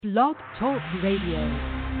Blog Talk Radio.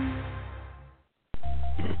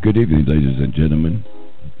 Good evening, ladies and gentlemen.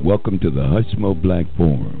 Welcome to the Hushmo Black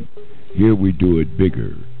Forum. Here we do it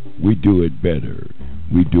bigger, we do it better,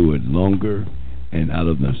 we do it longer, and out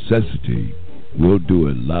of necessity, we'll do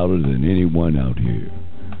it louder than anyone out here.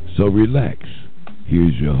 So relax.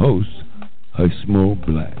 Here's your host, Hushmo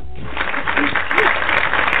Black.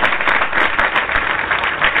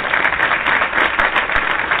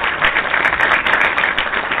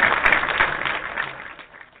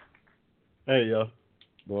 Hey, y'all.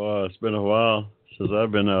 Boy, it's been a while since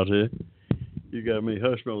I've been out here. You got me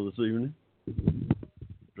Hushmo this evening,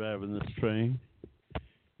 driving this train.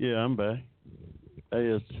 Yeah, I'm back. Hey,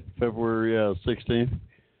 it's February 16th,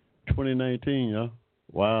 2019, y'all.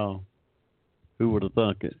 Wow. Who would have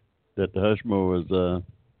thunk it that the Hushmo is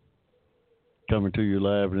coming to you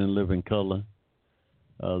live and in living color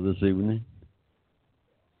this evening.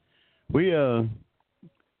 We been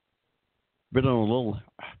on a little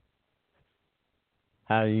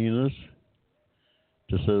hyenas,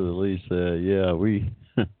 to say the least. Yeah, we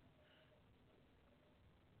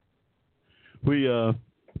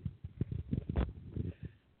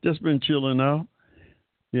just been chilling out.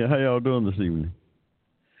 Yeah, how y'all doing this evening?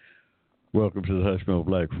 Welcome to the Hushmo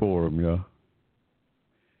Black Forum, y'all.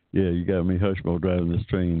 Yeah, you got me Hushmo driving this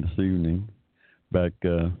train this evening. Back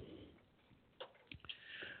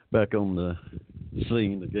on the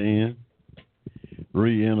scene again.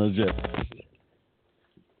 Re-energized.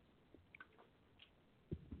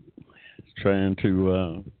 Trying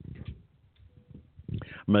to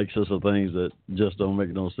make sense of things that just don't make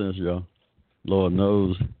no sense, y'all. Lord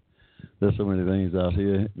knows there's so many things out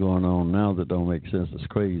here going on now that don't make sense. It's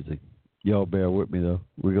crazy. Y'all bear with me though.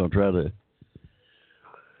 We're gonna try to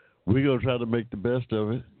make the best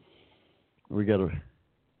of it.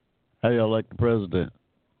 How y'all like the president?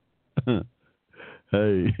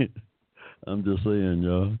 Hey, I'm just saying,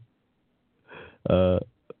 y'all.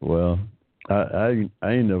 Well, I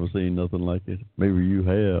ain't never seen nothing like it. Maybe you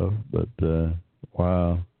have, but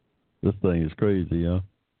wow, this thing is crazy, y'all.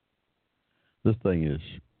 This thing is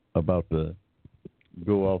about to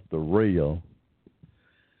go off the rail.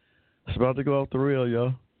 It's about to go off the rail,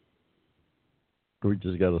 y'all. We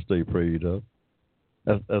just got to stay prayed up.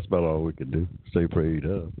 That's about all we can do. Stay prayed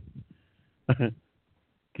up.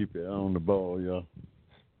 Keep your eye on the ball, y'all.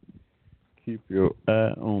 Keep your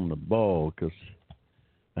eye on the ball, because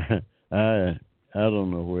I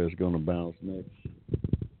don't know where it's going to bounce next.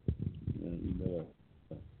 And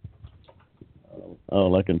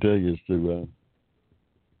all I can tell you is to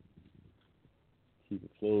keep a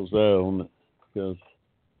close eye on it, because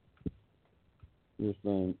this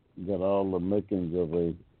thing got all the makings of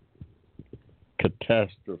a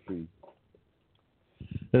catastrophe.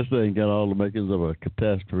 This thing got all the makings of a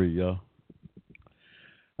catastrophe, y'all.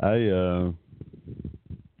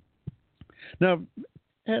 Now,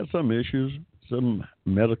 had some issues, some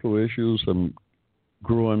medical issues, some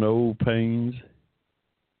growing old pains.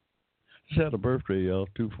 Just had a birthday, y'all,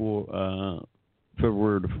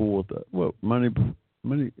 February the 4th. Well, a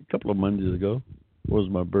couple of Mondays ago was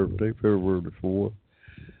my birthday, February the 4th.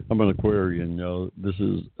 I'm an Aquarian, y'all. This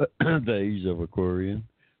is the age of Aquarian.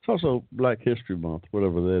 It's also Black History Month,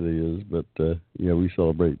 whatever that is. But, yeah, we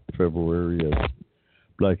celebrate February as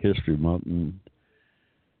Black History Month. And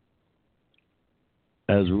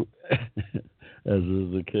as is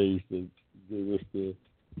the case, they give us the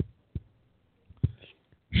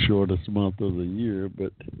shortest month of the year,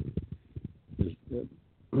 but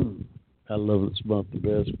I love this month the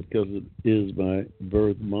best because it is my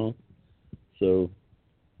birth month. So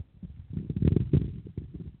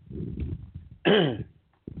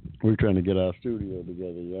we're trying to get our studio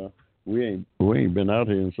together, y'all. We ain't been out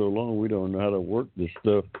here in so long. We don't know how to work this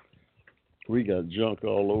stuff. We got junk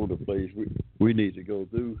all over the place. We need to go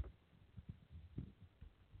through.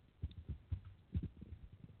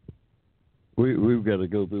 We've got to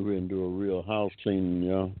go through and do a real house cleaning,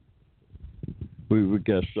 y'all. We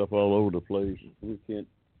got stuff all over the place. We can't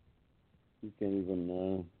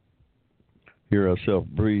even hear ourselves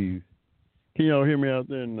breathe. Can y'all hear me out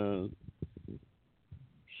there in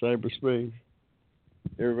cyberspace?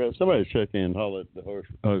 Everybody, somebody check in, holler at the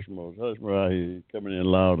Hushmo. Hushmo out here coming in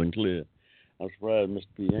loud and clear. I'm surprised Mr.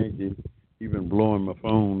 P. Yankee, he been blowing my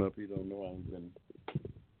phone up. He don't know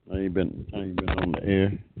I ain't been on the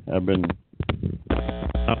air. I've been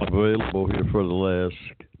unavailable here for the last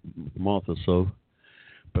month or so,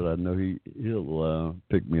 but I know he'll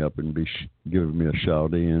pick me up and be giving me a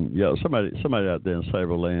shout in. Yeah, somebody out there in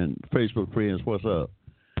Cyberland, Facebook friends, what's up?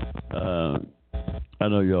 I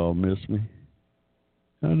know y'all miss me.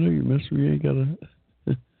 I know you miss me. You ain't got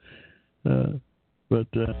to But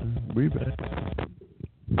we back.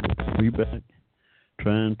 We back.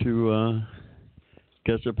 Trying to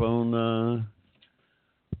catch up on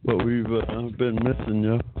what we've been missing,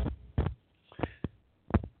 yo.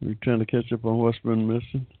 We're trying to catch up on what's been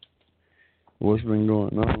missing, what's been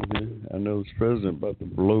going on here. I know this president about to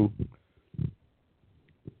blow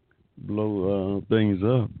things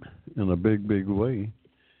up in a big, big way.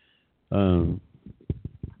 I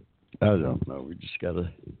don't know. We just gotta.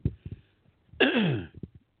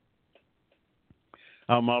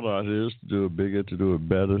 Our motto out here is to do it bigger, to do it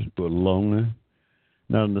better, to do it longer.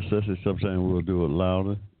 Not a necessity. Sometimes we'll do it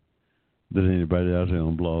louder than anybody out here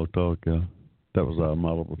on Blog Talk. That was our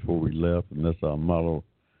motto before we left, and that's our motto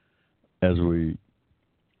as we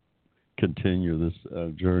continue this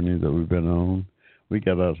journey that we've been on. We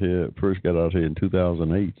first got out here in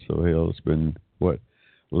 2008, so hell, it's been,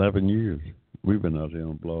 11 years. We've been out here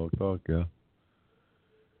on Blog Talk,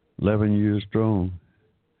 11 years strong.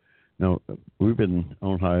 Now, we've been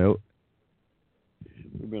on hiatus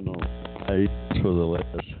for the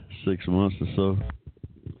last 6 months or so.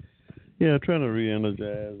 Yeah, trying to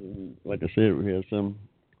re-energize. And like I said, we had some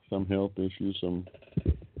health issues, some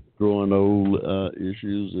growing old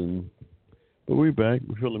issues, but we're back.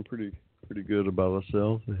 We're feeling pretty good about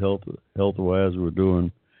ourselves. Health-wise, we're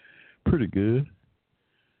doing pretty good.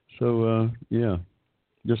 So,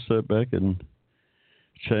 just sit back and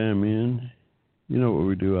chime in. You know what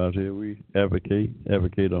we do out here. We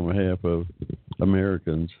advocate on behalf of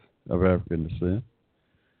Americans of African descent.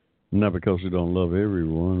 Not because we don't love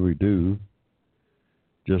everyone, we do.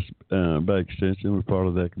 Just by extension, we're part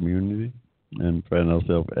of that community and find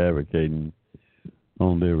ourselves advocating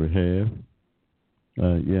on their behalf.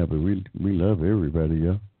 But we love everybody,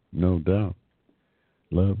 yeah, no doubt.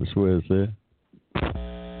 Love is where it's at.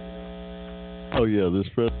 Oh yeah, this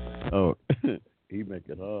president. Oh, he make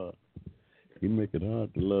it hard. He make it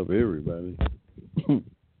hard to love everybody.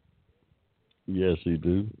 Yes, he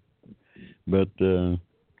do. But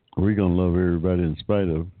we're gonna love everybody in spite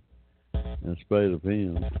of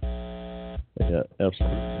him. Yeah, absolutely. In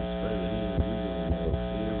spite of him, we're gonna love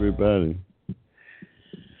everybody.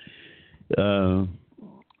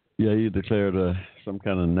 He declared some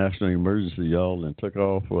kind of national emergency, y'all, and took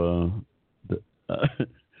off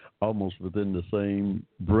almost within the same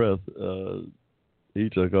breath. He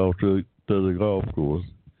took off to the golf course.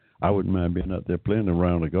 I wouldn't mind being out there playing a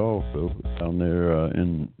round of golf, though, down there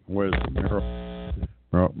in Florida.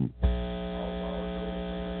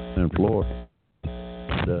 And,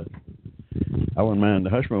 I wouldn't mind, the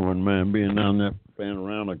Hushmo wouldn't mind being down there playing a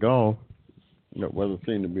round of golf. That weather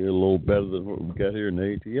seemed to be a little better than what we got here in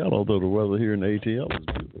the ATL, although the weather here in the ATL is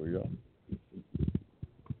beautiful, y'all.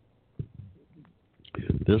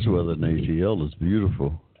 This weather in the ATL is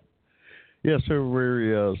beautiful. Yes,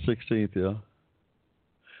 February 16th,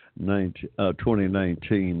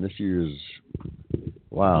 2019. This year's,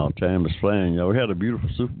 wow, time is flying, y'all. We had a beautiful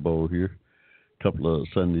Super Bowl here a couple of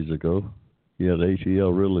Sundays ago. Yeah, the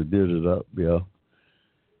ATL really did it up, y'all.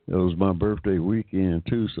 It was my birthday weekend,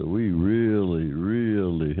 too, so we really,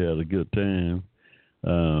 really had a good time.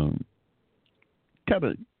 Kind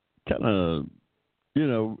of, you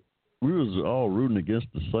know, we was all rooting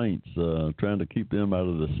against the Saints, trying to keep them out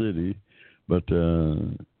of the city. But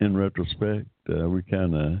in retrospect, we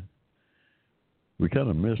kind of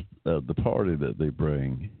missed the party that they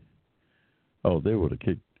bring. Oh, they would have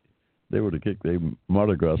kicked their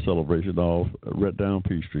Mardi Gras celebration off right down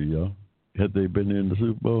Peachtree, y'all. Had they been in the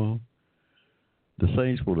Super Bowl, the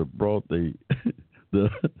Saints would have brought the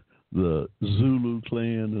Zulu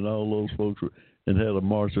clan and all those folks and had a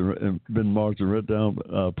marching and been marching right down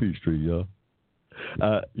Peachtree, y'all.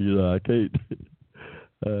 I can't.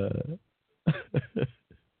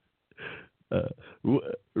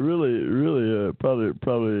 Really, probably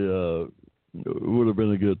would have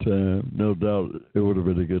been a good time. No doubt, it would have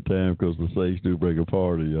been a good time because the Saints do bring a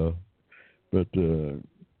party, y'all. But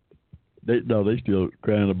they still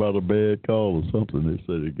crying about a bad call or something. They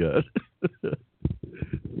say they got.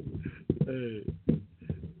 Hey,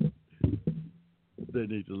 they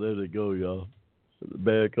need to let it go, y'all. The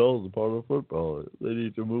bad calls are part of football. They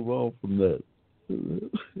need to move on from that.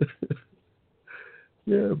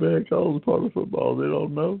 Yeah, bad calls are part of football. They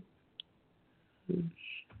don't know.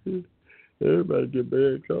 Everybody get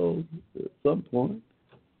bad calls at some point.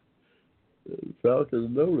 The Falcons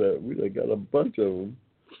know that. We got a bunch of them.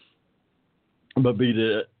 But be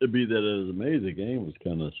that as it may, the game was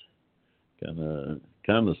kind of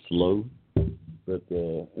slow. But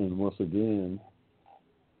and once again,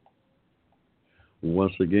 the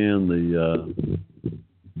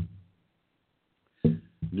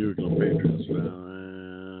New England Patriots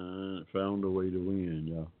found a way to win,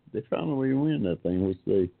 y'all. They found a way to win that thing,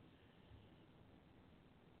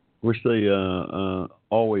 which they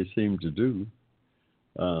always seem to do.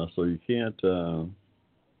 So you can't. I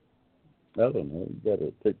don't know. You got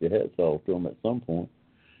to take your hats off to them at some point.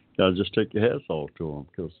 Got to just take your hats off to them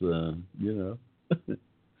because you know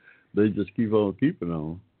they just keep on keeping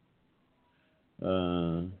on.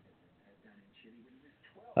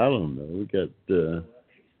 I don't know. We got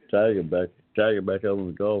Tiger back out on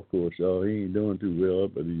the golf course, y'all. He ain't doing too well,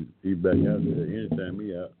 but he back out there. Anytime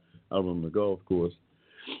he out on the golf course,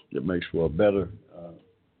 it makes for a better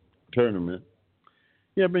tournament.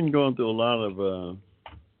 Yeah, I've been going through a lot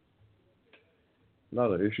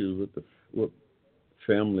of issues with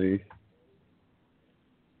family,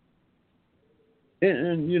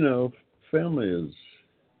 and you know, family is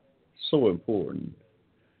so important.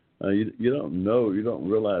 You don't know, you don't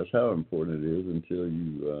realize how important it is until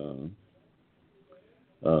you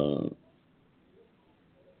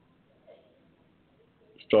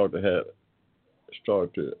start to have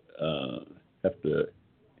to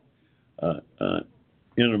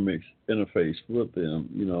interface with them,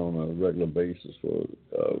 you know, on a regular basis for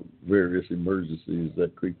various emergencies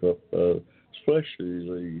that creep up,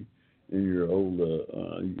 especially in your older,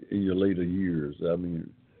 in your later years. I mean,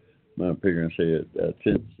 my parents had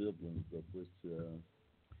 10 siblings, of which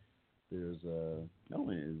there's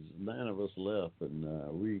only 9 of us left, and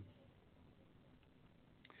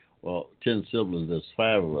 10 siblings. There's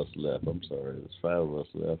 5 of us left. I'm sorry, there's 5 of us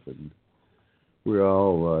left, and we're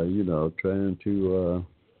all, you know, trying to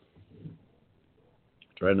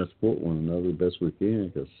support one another the best we can,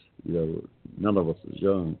 because you know none of us is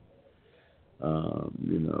young.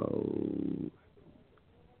 You know,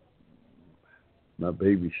 my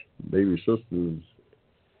baby sister's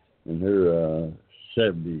in her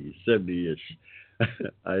 70-ish.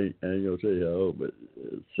 I ain't gonna tell you how old, but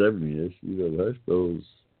 70-ish. You know, the Hushmos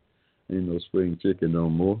ain't no spring chicken no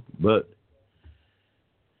more. But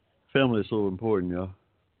family is so important, y'all.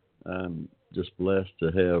 I'm just blessed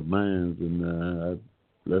to have mine, and I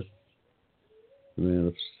bless the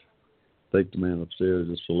man. Thank the man upstairs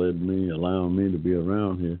just for allowing me to be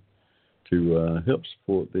around here to help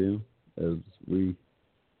support them as we,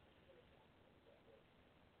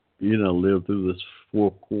 you know, live through this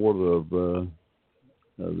fourth quarter of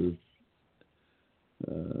this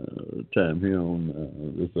time here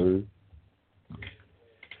on this earth.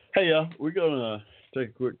 Hey, y'all, we're gonna take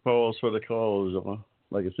a quick pause for the calls.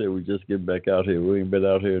 Like I said, we just get back out here. We ain't been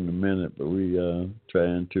out here in a minute, but we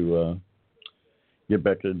trying to get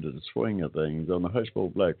back into the swing of things on the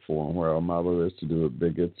Hushmo Black Forum, where our motto is to do it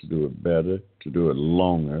bigger, to do it better, to do it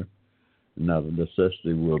longer. And not a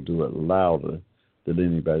necessity, we'll do it louder than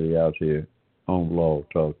anybody out here on Blog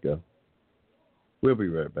Talk, y'all. We'll be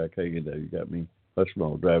right back. Hang in there. You got me,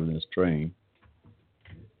 Hushmo, driving this train.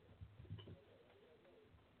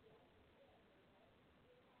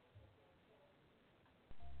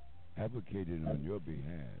 Advocated on your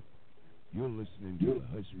behalf. You're listening to the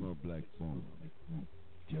Hushmo Black Forum.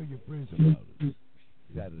 Tell your friends about us.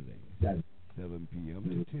 Saturday, 7 p.m.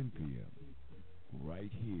 to 10 p.m.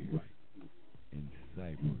 Right here in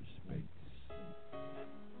cyberspace.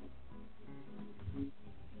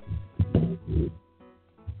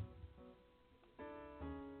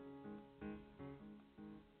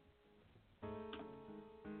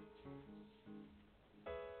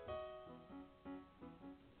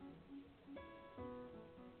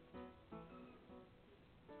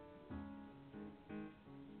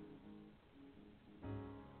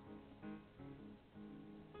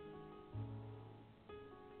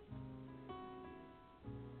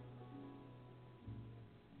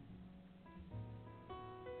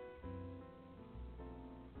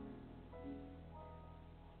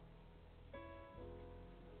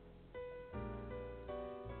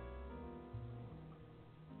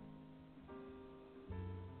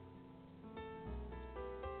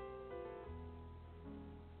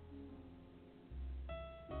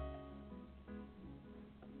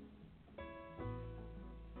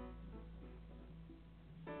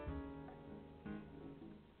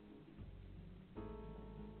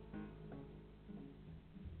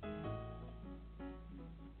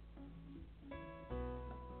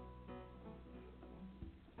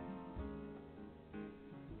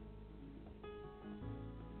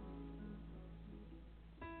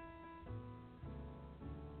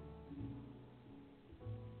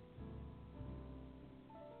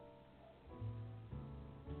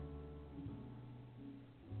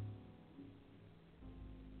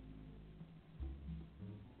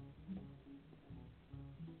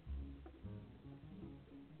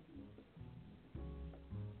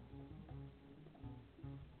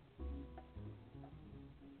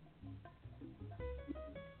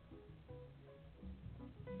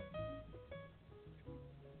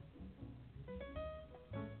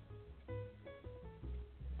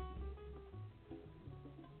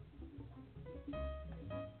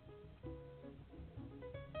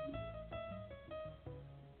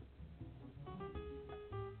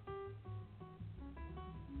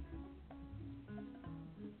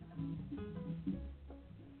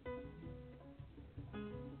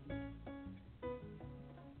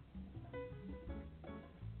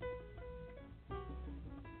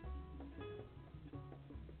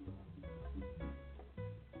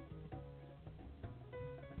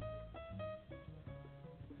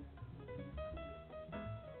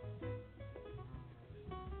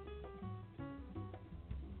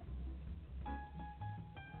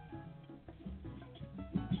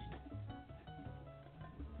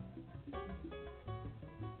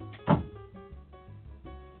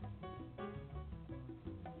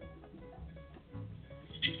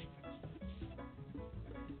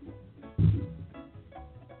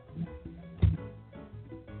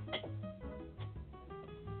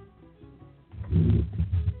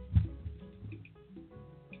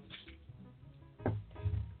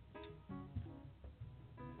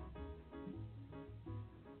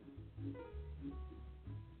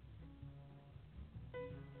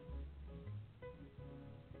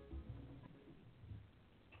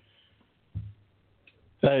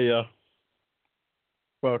 Hey,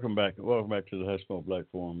 welcome back. Welcome back to the Hushmo Black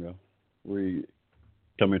Forum, y'all. We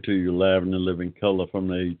coming to you live in the living color from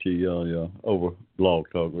the ATL, y'all, over Blog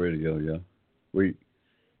Talk Radio, y'all. We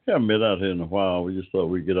haven't been out here in a while. We just thought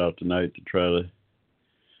we'd get out tonight to try to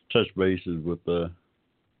touch bases with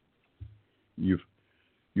you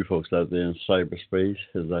folks out there in cyberspace,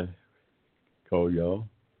 as I call y'all.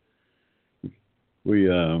 We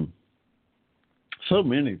so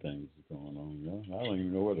many things going on, y'all. I don't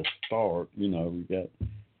even know where to start. You know,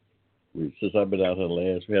 since I've been out here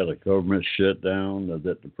last, we had a government shutdown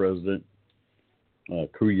that the president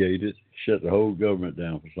created, shut the whole government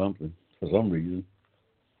down for some reason.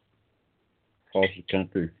 Across the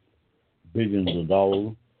country, billions of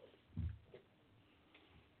dollars.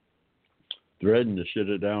 Threatened to shut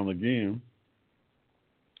it down again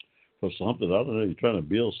for something. I don't know. You're trying to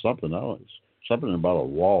build something. Something about a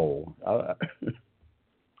wall.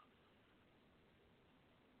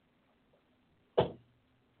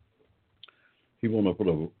 He want to put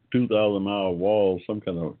a 2,000-mile wall, some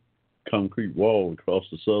kind of concrete wall across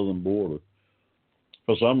the southern border.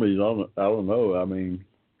 For some reason, I don't know. I mean,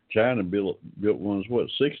 China built one's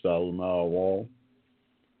 6,000-mile wall.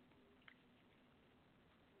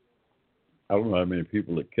 I don't know how many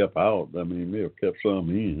people it kept out. I mean, may have kept some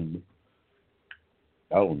in.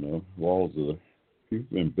 I don't know. People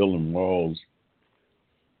been building walls.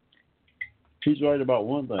 He's right about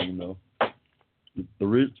one thing, though. The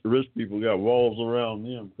rich people got walls around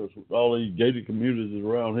them because all these gated communities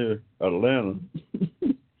around here, Atlanta,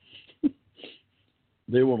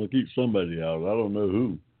 they want to keep somebody out. I don't know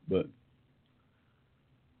who, but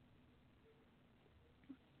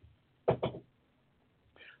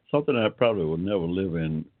something I probably would never live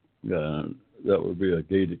in. That would be a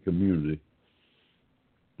gated community.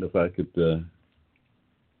 If I could, if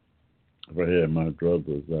I had my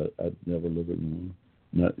druthers, I'd never live in one.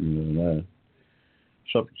 Not that.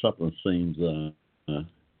 Something seems. I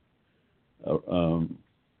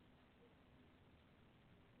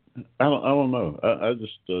don't know. I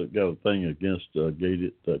just got a thing against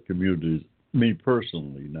gated communities. Me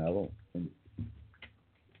personally, now I don't think.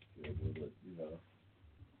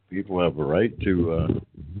 People have a right to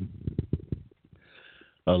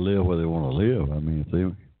live where they want to live. I mean, if they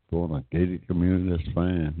go in a gated community, that's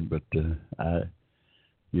fine. But I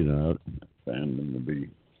find them to be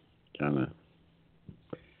kind of,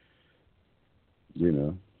 I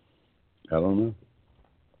don't know.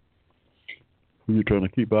 Who you trying to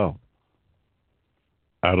keep out?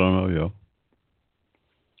 I don't know, yo.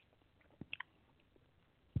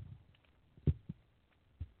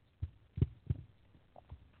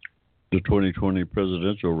 The 2020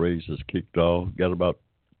 presidential race has kicked off. Got about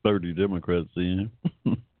 30 Democrats in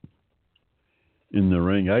the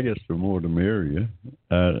ring. I guess the more the merrier.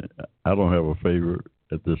 I don't have a favorite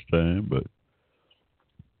at this time, but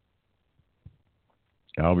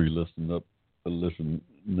I'll be listening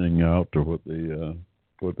out to what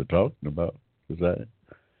they're talking about. Because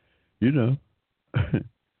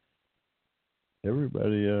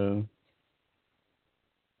everybody.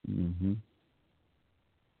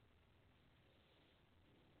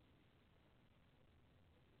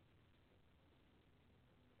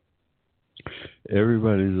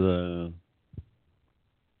 Everybody's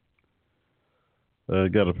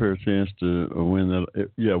got a fair chance to win that.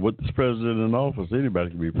 Yeah, with this president in office, anybody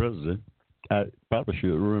can be president. I probably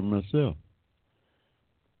should run myself.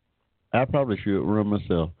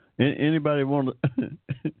 Anybody want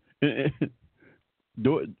to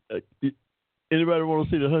do it? Anybody want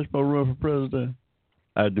to see the Hushmo run for president?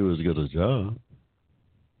 I'd do as good a job.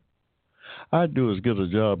 I'd do as good a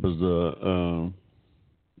job as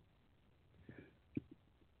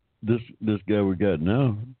this guy we got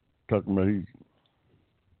now. Talking about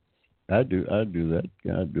I do that.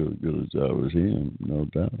 I'd do as good a job as him, no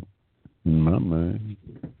doubt. In my mind.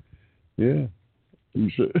 Yeah. You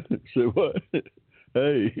say what?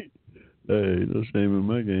 Hey, no shame in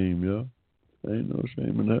my game, y'all. Ain't no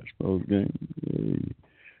shame in that sports game.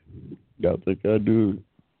 Hey, I think I do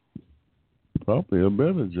probably a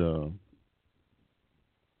better job.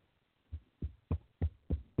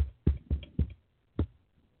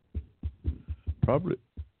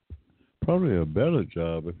 Probably a better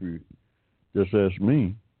job if you just ask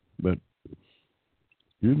me, but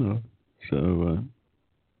so.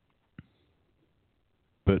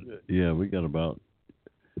 But yeah, we got about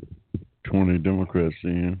 20 Democrats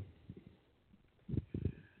in.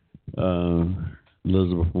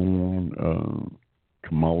 Elizabeth Warren,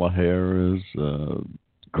 Kamala Harris,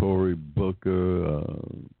 Cory Booker,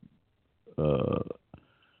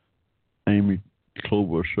 Amy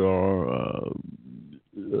Klobuchar,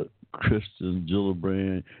 Christian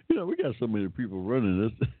Gillibrand. We got so many people running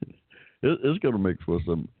this. It's going to make for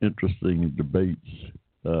some interesting debates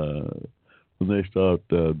when they start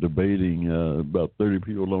debating about 30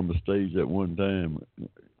 people on the stage at one time.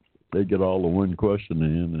 They get all the one question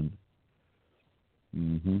in,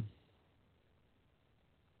 and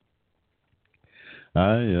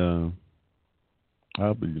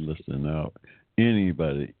I'll be listening out. Any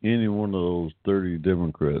one of those 30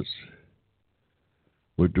 Democrats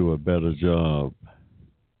would do a better job.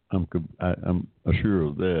 I'm sure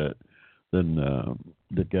of that than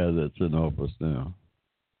the guy that's in office now.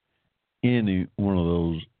 Any one of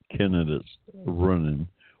those candidates running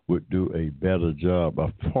would do a better job,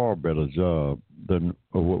 a far better job than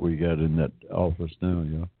what we got in that office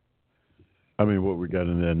now, I mean, what we got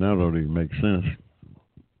in there now don't even make sense.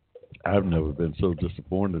 I've never been so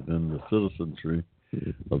disappointed in the citizenry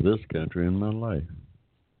of this country in my life.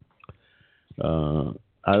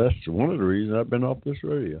 That's one of the reasons I've been off this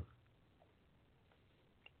radio.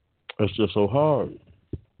 It's just so hard.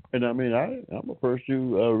 And I mean, I'm a person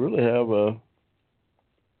who really have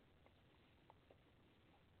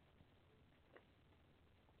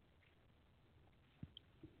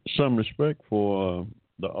some respect for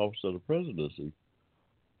the office of the presidency.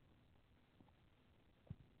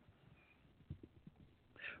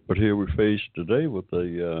 But here we're faced today with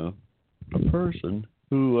a person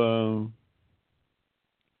who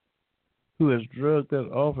has dragged that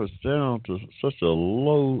office down to such a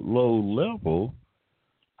low level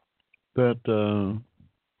that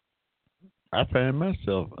I find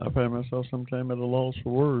myself sometimes at a loss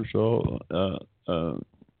for words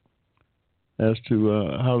as to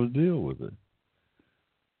how to deal with it.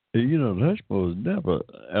 Hushmo is never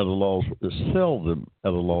at a loss, is seldom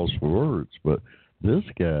at a loss for words, but this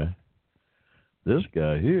guy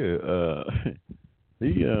here,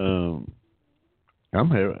 I'm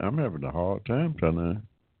having a hard time trying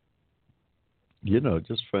to,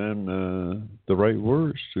 just find the right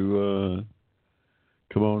words to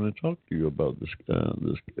come on and talk to you about this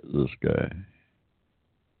guy.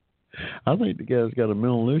 I think the guy's got a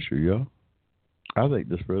mental issue, y'all. I think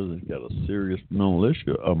this president's got a serious mental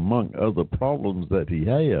issue, among other problems that he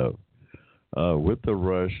have with the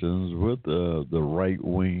Russians, with the right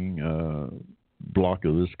wing bloc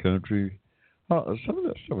of this country. Some of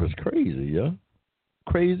that stuff is crazy, yeah.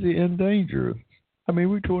 Crazy and dangerous. I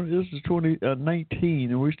mean, this is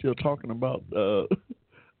 2019, and we're still talking about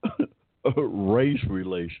race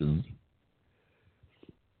relations.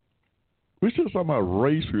 We're still talking about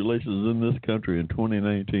race relations in this country in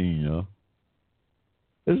 2019, y'all.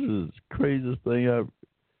 This is the craziest thing I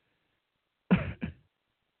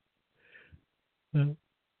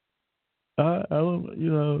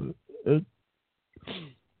don't,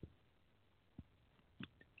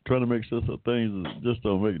 trying to make sense of things that just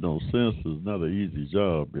don't make no sense is not an easy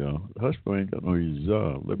job, Hushmo ain't got no easy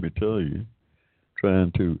job, let me tell you.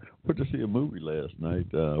 Trying to went to see a movie last night,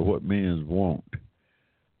 What Men Want.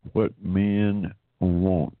 What Men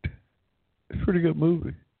Want. It's a pretty good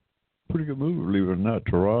movie. Believe it or not.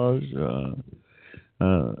 Taraj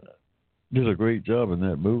did a great job in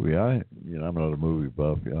that movie. I'm not a movie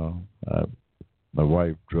buff, y'all. My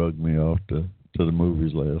wife drugged me off to the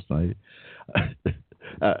movies last night.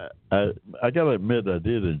 I gotta admit I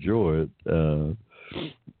did enjoy it. The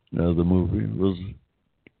movie was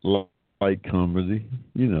light comedy,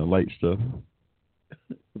 light stuff,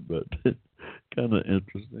 but kind of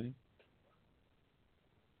interesting.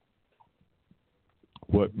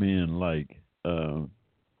 What Men Like. I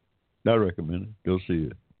recommend it. Go see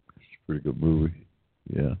it. It's a pretty good movie.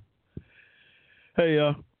 Yeah.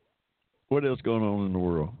 Hey, what else going on in the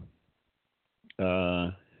world?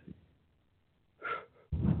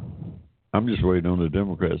 I'm just waiting on the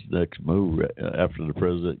Democrats' next move after the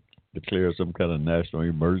president declares some kind of national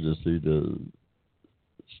emergency to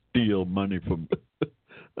steal money from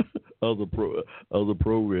other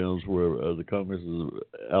programs where the Congress has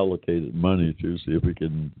allocated money to see if we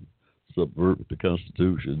can subvert the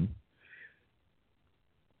Constitution.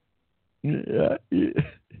 Yeah,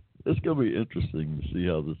 it's going to be interesting to see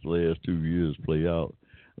how this last 2 years play out.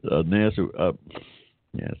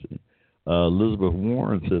 Elizabeth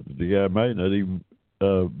Warren said that the guy might not even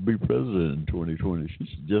be president in 2020. She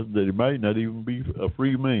suggested that he might not even be a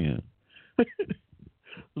free man.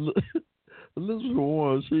 Elizabeth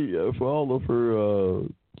Warren, she for all of her,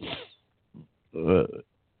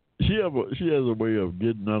 she has a way of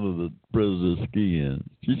getting under the president's skin.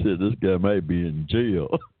 She said this guy might be in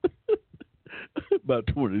jail by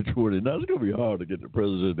 2020. Now it's gonna be hard to get the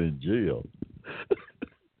president in jail.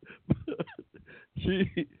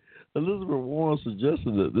 Elizabeth Warren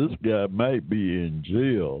suggested that this guy might be in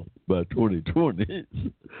jail by 2020,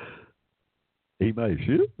 he might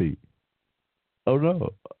should be. Oh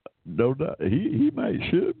no, no, he might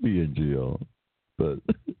should be in jail, but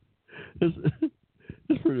it's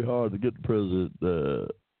pretty hard to get the president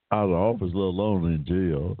out of office, let alone in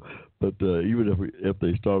jail. But even if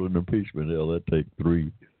they start an impeachment, hell, that take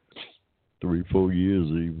 4 years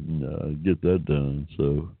to even get that done.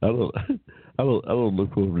 So I don't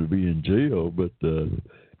look for him to be in jail, but there's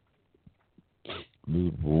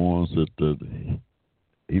ones that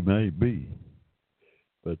he may be.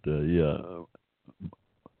 But yeah,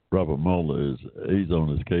 Robert Mueller he's on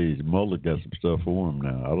his case. Mueller got some stuff for him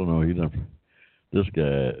now. I don't know. This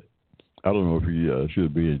guy. I don't know if he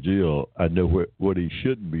should be in jail. I know what he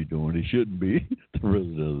shouldn't be doing. He shouldn't be the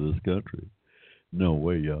president of this country. No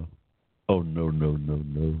way, y'all. Oh, no.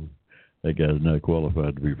 That guy's not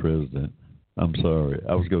qualified to be president. I'm sorry.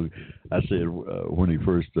 I said when he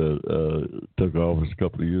first took office a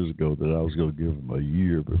couple of years ago that I was going to give him a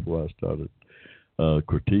year before I started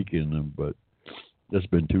critiquing him, but it's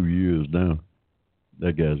been 2 years now.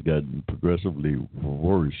 That guy's gotten progressively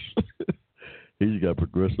worse. He's got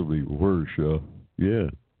progressively worse, y'all. Yeah.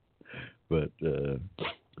 But,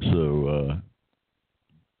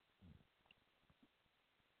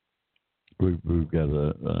 we've got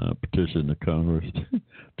a petition to Congress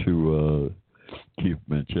to keep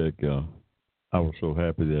him in check, y'all. I was so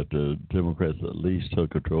happy that the Democrats at least took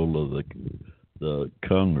control of the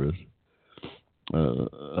Congress,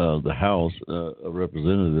 the House of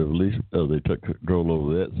Representatives. At least they took control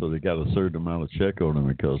over that, so they got a certain amount of check on him.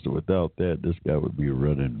 Because without that, this guy would be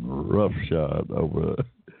running roughshod over.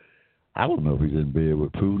 I don't know if he's in bed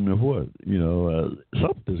with Putin or what. You know,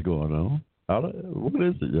 something's going on. What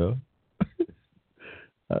is it, y'all?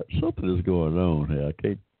 Something is going on here. I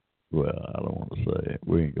can't. Well, I don't want to say it.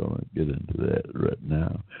 We ain't going to get into that right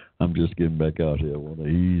now. I'm just getting back out here. I want to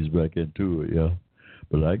ease back into it, y'all.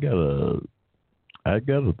 But I got a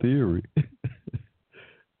theory.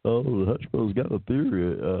 Oh, the Hushmo's got a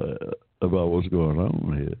theory about what's going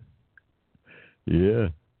on here. Yeah,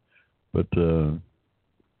 but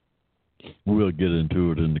we'll get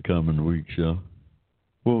into it in the coming weeks, y'all.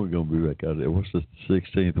 When we're going to be back out there? What's the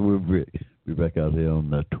 16th? We'll be back out there on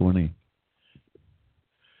the 23rd.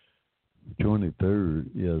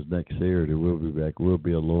 Yeah, it's next Saturday. We'll be back. We'll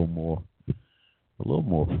be a little more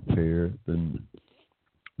prepared than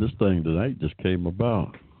this thing tonight just came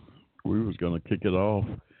about. We was going to kick it off.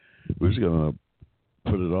 We was going to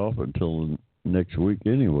put it off until next week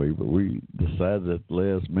anyway, but we decided at the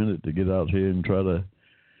last minute to get out here and try to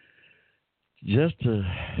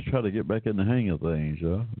get back in the hang of things,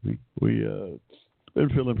 y'all. We been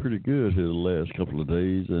feeling pretty good here the last couple of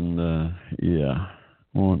days, and yeah,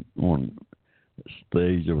 on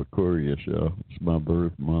stage of Aquarius, y'all. It's my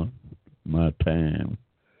birth month, my time.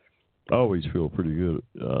 I always feel pretty good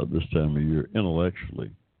this time of year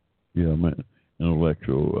intellectually. Yeah, my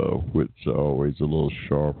intellectual wits are always a little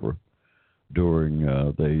sharper during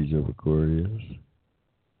the age of Aquarius.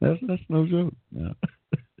 That's no joke. Yeah.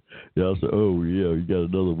 Y'all say, oh yeah, you got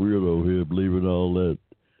another weirdo here believing all that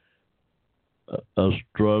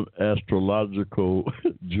astrological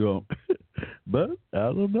junk. But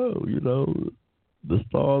I don't know. You know, the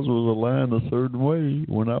stars was aligned a certain way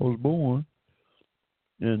when I was born.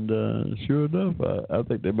 And sure enough, I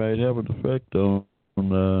think they might have an effect on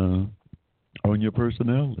your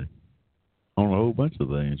personality, on a whole bunch of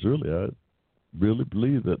things. Really, I really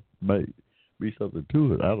believe that might be something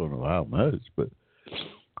to it. I don't know how much, but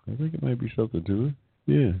I think it might be something to it.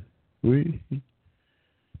 Yeah, we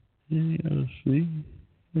gotta see.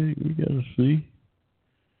 We gotta see.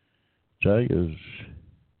 Tiger's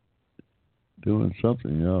doing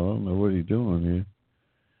something, y'all. I don't know what he's doing here.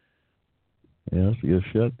 Yeah, let's get a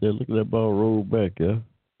shot there. Look at that ball roll back, yeah.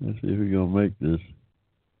 Let's see if we're going to make this.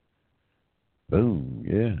 Boom,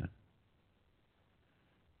 yeah.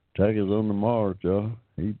 Tiger's on the mark, y'all.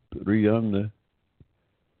 He's 3 under.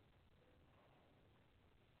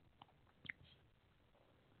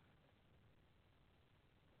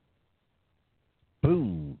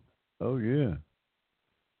 Boom. Oh, yeah.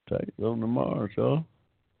 Tiger's on the mark, y'all.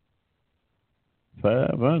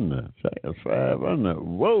 5 under. Tiger's 5 under.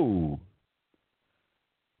 Whoa.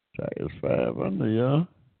 Tiger's 5 under, y'all.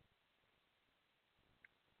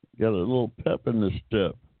 Got a little pep in the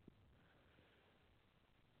step.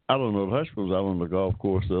 I don't know. Hushmo was out on the golf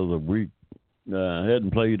course the other week. I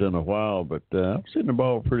hadn't played in a while, but I've seen the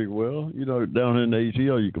ball pretty well. You know, down in the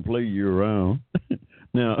ATL, you can play year-round.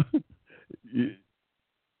 Now,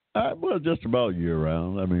 well, just about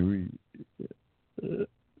year-round. I mean,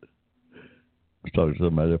 talking to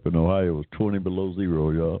somebody up in Ohio. It was 20 below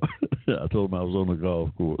zero, y'all. I told them I was on the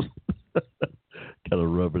golf course. Kind of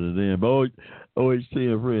rubbing it in. But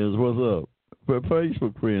OHTN friends, what's up? For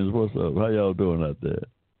Facebook friends, what's up? How y'all doing out there?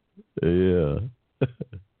 Yeah.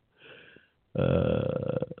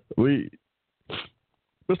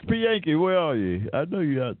 Mr. P. Yankee, where are you? I know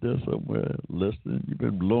you're out there somewhere listening. You've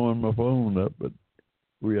been blowing my phone up, but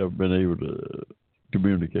we haven't been able to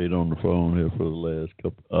communicate on the phone here for the last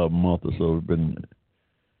month or so. We've been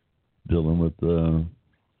dealing with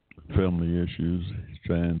family issues,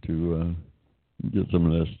 trying to get some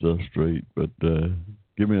of that stuff straight. But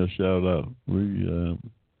give me a shout out. We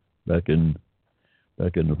back in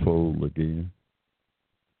the fold again.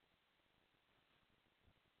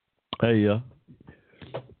 Hey,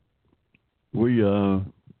 we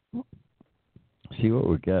see what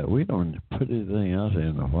we got. We don't put anything out there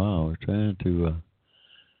in a while. We're trying to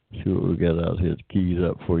see what we got out here keyed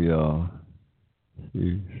up for y'all.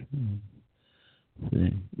 See,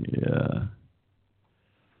 yeah.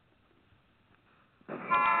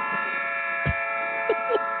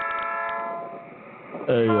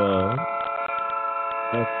 Hey,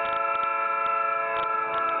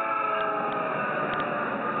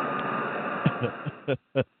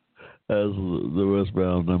 that's the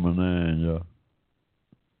westbound number 9, y'all.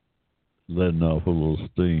 Letting off a little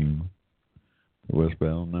steam.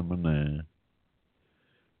 Westbound number 9.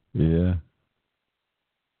 Yeah.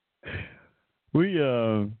 We,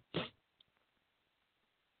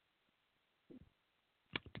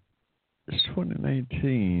 it's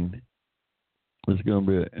 2019. It's going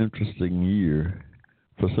to be an interesting year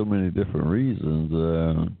for so many different reasons.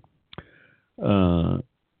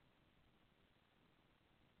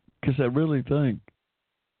 Because I really think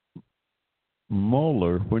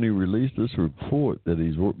Mueller, when he released this report that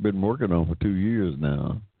he's been working on for 2 years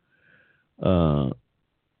now,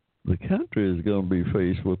 the country is going to be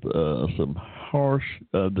faced with some harsh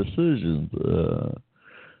decisions.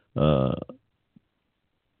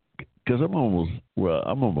 Because I'm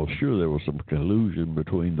almost sure there was some collusion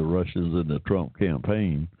between the Russians and the Trump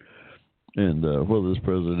campaign. And whether this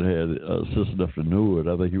president had sense enough to know it,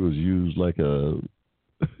 I think he was used like a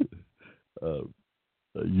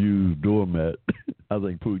used doormat. I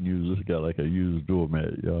think Putin used this guy like a used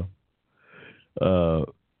doormat, y'all.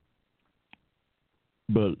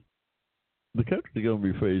 But the country's going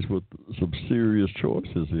to be faced with some serious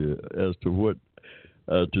choices here as to what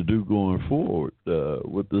to do going forward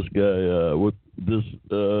with this guy, with this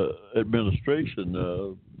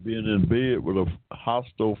administration being in bed with a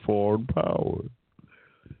hostile foreign power.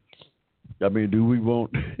 I mean, do we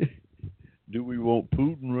want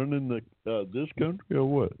Putin running this country or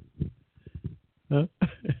what? Huh?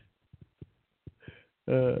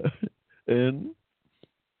 And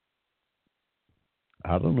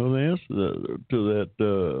I don't know the answer to that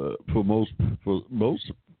for most.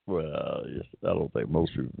 Well, yes, I don't think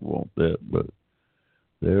most people want that, but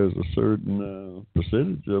there's a certain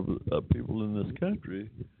percentage of people in this country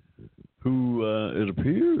who it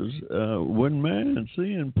appears wouldn't mind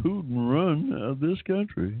seeing Putin run this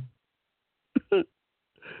country.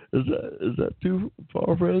 Is that too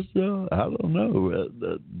far for us, John? I don't know.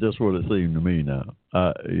 That's what it seemed to me now.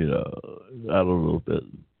 I don't know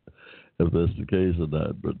if that's the case or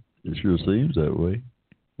not, but it sure seems that way.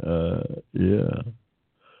 Yeah.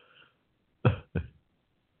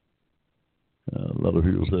 A lot of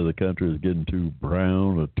people say the country is getting too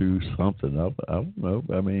brown or too something. I don't know.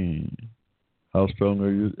 I mean, how strong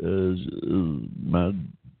are you? Is my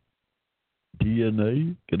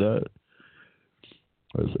DNA?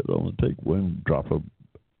 I said, only take one drop of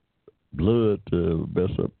blood to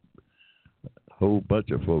mess up a whole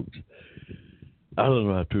bunch of folks. I don't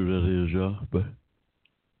know how true that is, y'all, but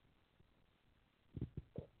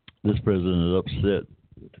this president is upset.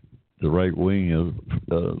 The right wing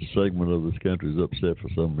segment of this country is upset for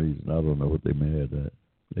some reason. I don't know what they're mad at.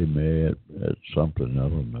 They're mad at something. I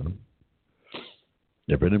don't know.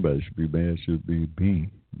 If anybody should be mad, it should be me,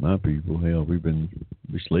 my people. Hell, we've been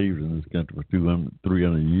slaves in this country for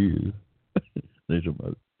 300 years. If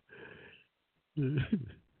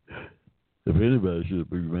anybody should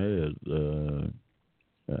be mad,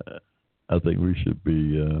 I think we should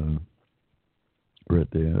be right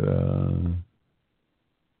there.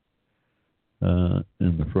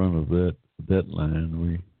 In the front of that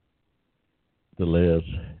line, the last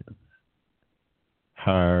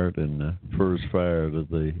hired and the first fired, as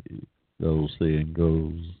the old saying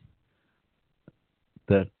goes.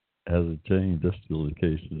 That hasn't changed. That's still the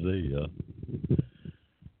case today.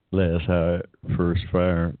 Last hired, first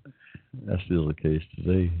fired. That's still the case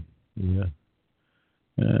today. Yeah.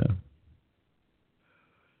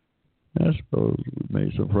 I suppose we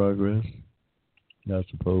made some progress. I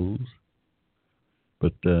suppose,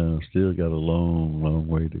 but still got a long, long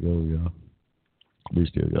way to go, y'all. We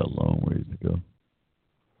still got a long way to go.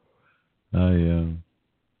 I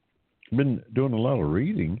been doing a lot of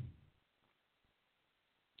reading.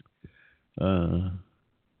 Yeah,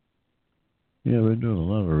 I've been doing a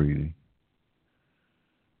lot of reading.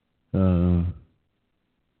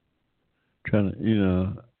 Trying to,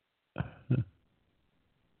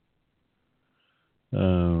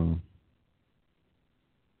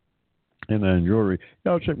 and I enjoy reading.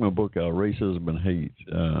 Y'all check my book out, Racism and Hate,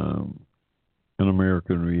 An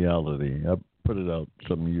American Reality. I put it out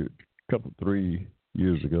couple, 3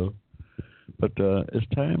 years ago. But it's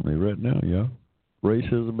timely right now, y'all.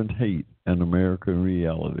 Racism and Hate, An American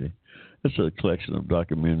Reality. It's a collection of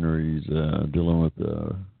documentaries dealing with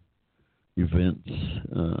events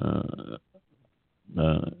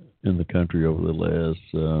in the country over the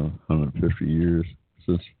last 150 years,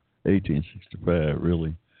 since 1865,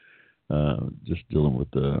 really. Just dealing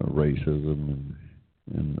with racism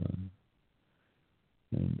and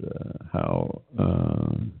how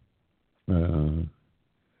the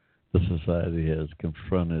society has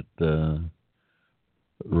confronted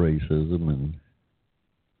racism. And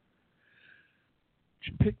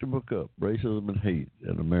pick the book up, Racism and Hate,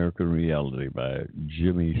 An American Reality by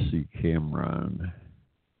Jimmy C. Cameron.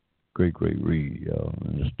 Great read, y'all.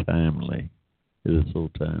 And it's timely. It is so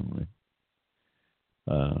timely.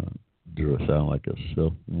 Do I sound like a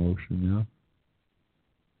self-promotion, y'all?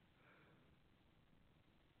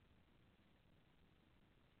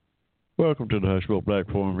 Welcome to the Hushmo Black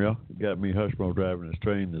Forum, y'all. You got me, Hushmo, driving this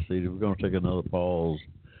train this evening. We're going to take another pause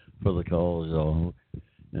for the calls, y'all,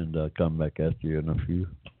 and come back after you in a few.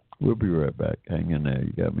 We'll be right back. Hang in there.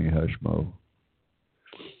 You got me, Hushmo.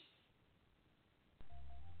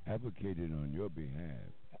 Advocated on your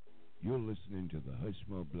behalf, you're listening to the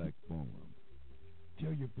Hushmo Black Forum.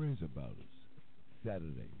 Tell your friends about us.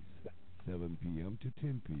 Saturdays, 7 p.m. to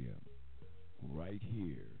 10 p.m. right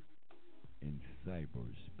here in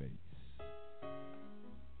cyberspace.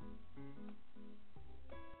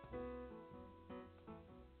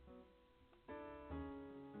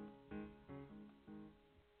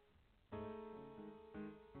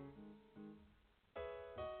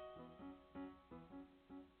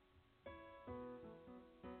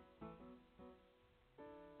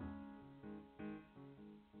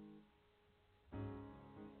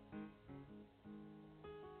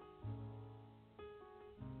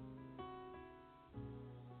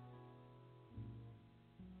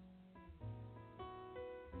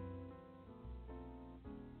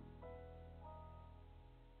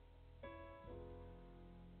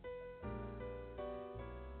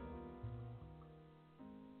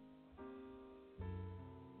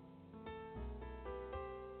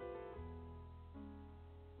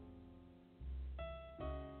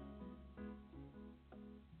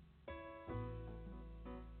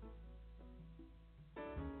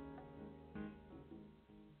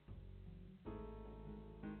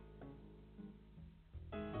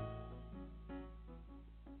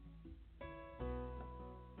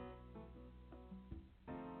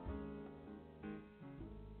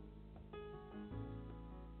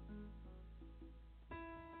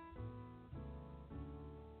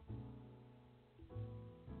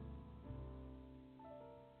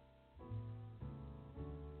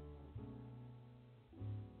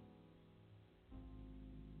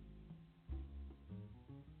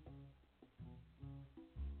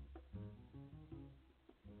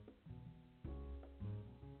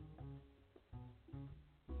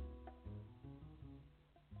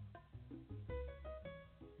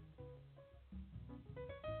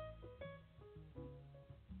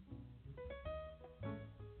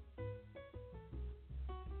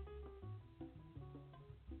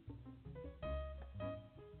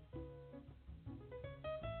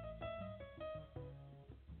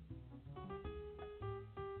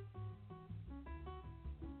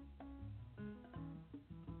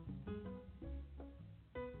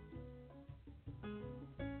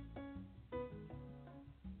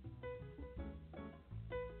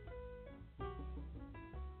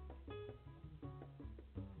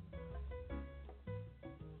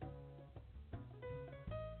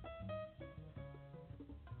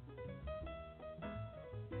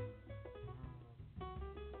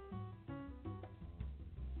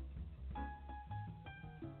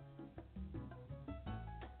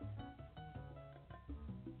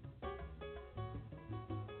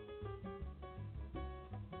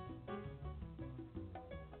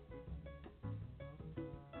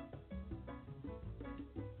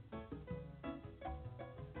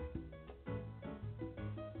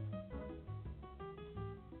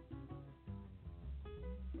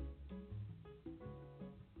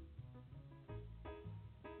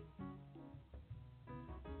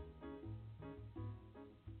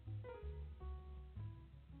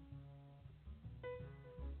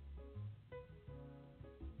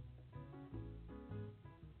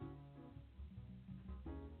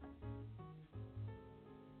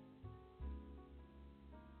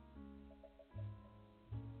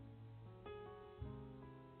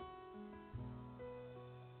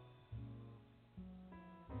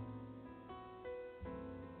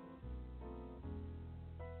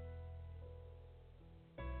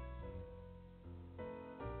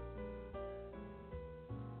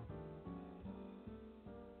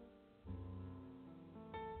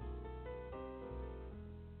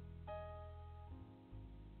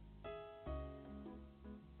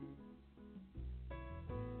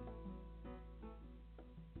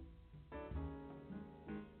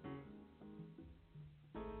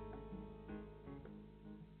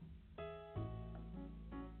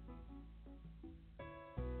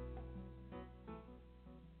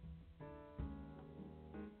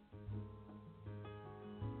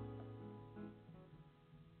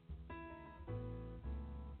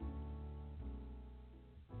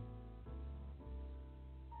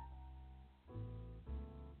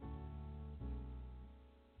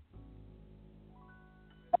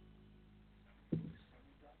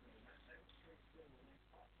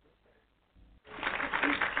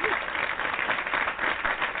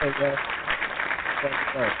 y'all.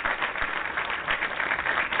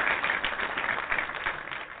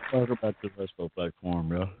 Welcome back to the Hushmo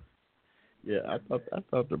platform, y'all. Yeah, I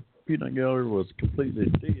thought the peanut gallery was completely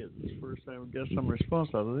dead. It's the first time we got some response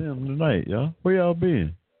out of them tonight, y'all. Where y'all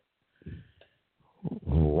been?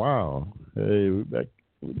 Wow. Hey, we back.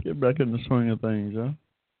 We get back in the swing of things, huh?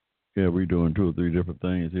 Yeah, we doing 2 or 3 different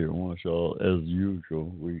things here at once, y'all. As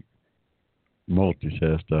usual, we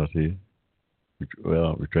multitask out here.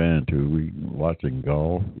 We're trying to. We watching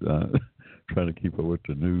golf, trying to keep up with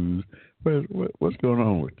the news. What's going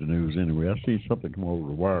on with the news anyway? I see something come over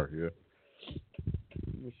the wire here.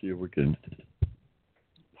 Let's see if we can.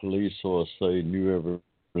 Police source say new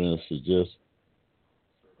evidence suggests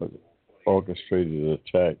orchestrated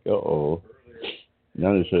attack. Uh-oh.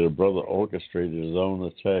 Now they say the brother orchestrated his own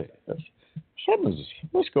attack.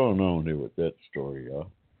 What's going on here with that story, y'all?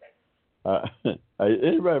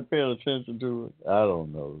 Anybody paying attention to it? I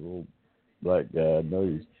don't know. The little black guy, I know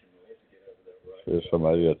he said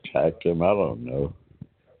somebody attacked him. I don't know.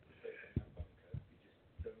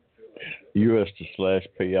 U.S. to slash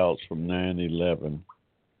payouts from 9/11.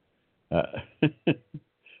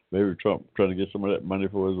 Maybe Trump trying to get some of that money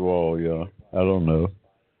for his wall, y'all. I don't know.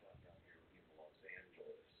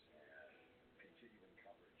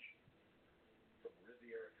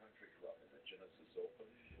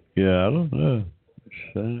 Yeah, I don't know.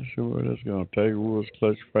 I'm sure where that's going to take. Woods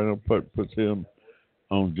clutch final putt puts him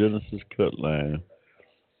on Genesis cut line.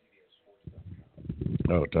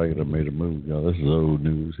 Oh, Tiger made a move, y'all. This is old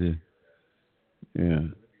news here. Yeah.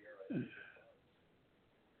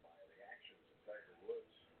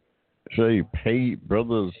 So he paid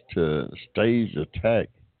brothers to stage attack.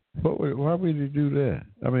 Why would he do that?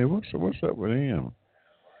 I mean, what's up with him?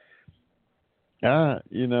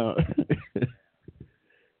 You know,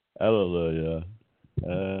 I don't know,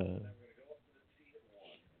 y'all.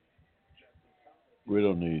 We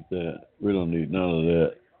don't need that. We don't need none of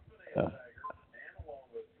that.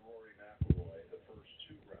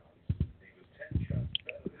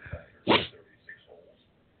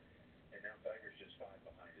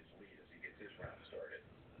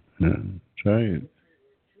 Try it.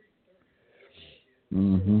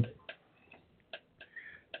 Mm-hmm.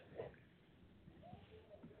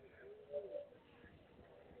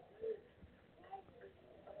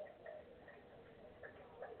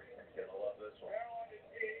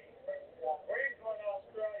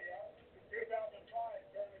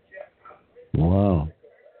 Wow.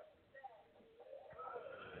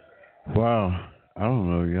 Wow. I don't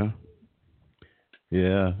know, yeah.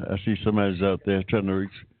 Yeah, I see somebody's out there trying to reach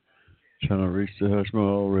the Hushmo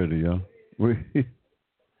already, y'all. We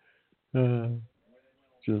let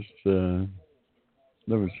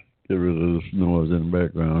me get rid of this noise in the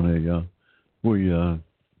background here, y'all. We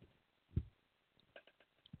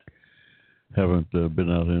haven't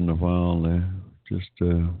been out in a while there. Just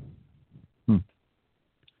 3,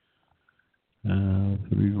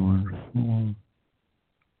 1, 4.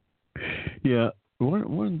 Yeah,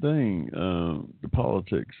 one thing, the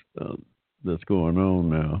politics that's going on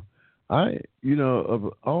now.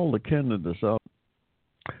 Of all the candidates out,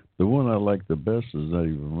 the one I like the best is not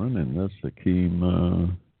even running. That's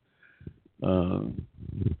Hakeem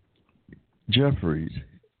Jeffries.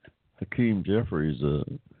 Hakeem Jeffries, a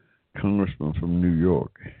congressman from New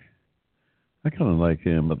York. I kind of like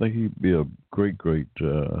him. I think he'd be a great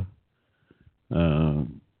a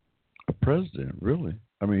president, really.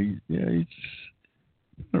 I mean, yeah, he's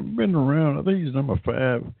been around. I think he's number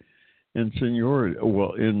 5 in seniority.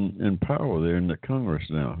 Well, in power there in the Congress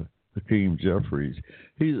now. Hakeem Jeffries.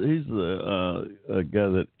 He's the guy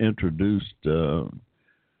that introduced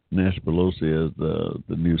Nancy Pelosi as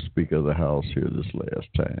the new Speaker of the House here this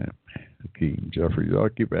last time. Hakeem Jeffries. I'll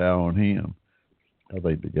keep an eye on him. I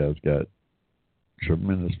think the guy's got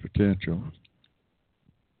tremendous potential.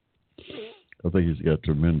 I think he's got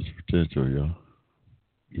tremendous potential, y'all.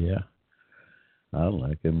 Yeah. I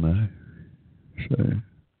like him now. So,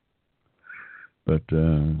 but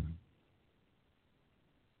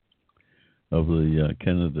of the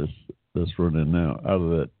candidates that's running now, out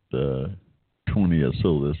of that 20 or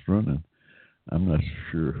so that's running, I'm not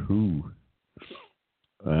sure who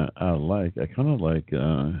I like. I kind of like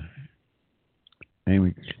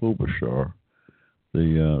Amy Klobuchar,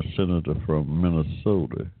 the senator from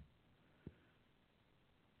Minnesota.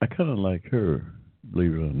 I kind of like her,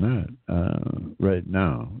 believe it or not, right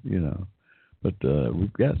now, But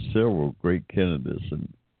we've got several great candidates,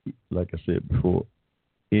 and like I said before,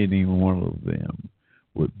 any one of them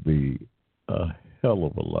would be a hell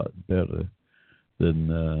of a lot better than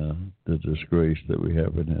the disgrace that we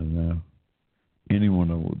have in there now. Any one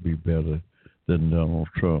of them would be better than Donald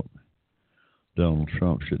Trump. Donald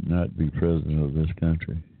Trump should not be president of this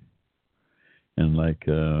country. And like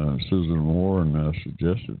Susan Warren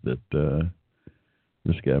suggested that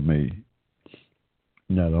this guy may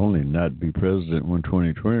not only not be president when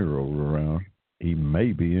 2020 rolls around, he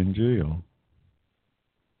may be in jail.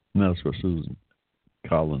 And that's what Susan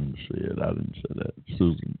Collins said. I didn't say that.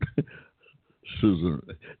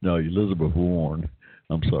 Elizabeth Warren.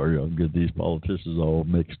 I'm sorry, I'll get these politicians all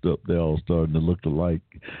mixed up. They all starting to look alike.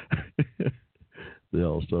 They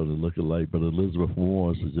all started to look alike. But Elizabeth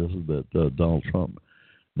Warren suggested that Donald Trump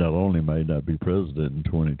not only may not be president in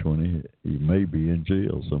 2020, he may be in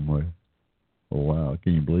jail somewhere. Oh, wow.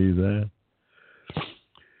 Can you believe that?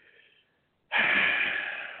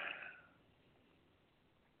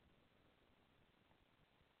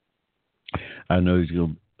 I know he's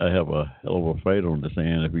going to have a hell of a fight on his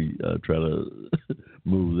hand if he try to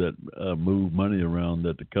move money around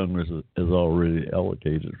that the Congress has already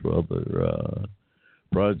allocated for other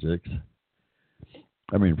projects.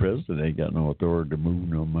 I mean, the president ain't got no authority to move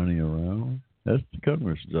no money around. That's the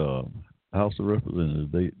Congress job. House of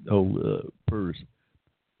Representatives, they hold the purse.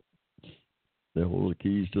 They hold the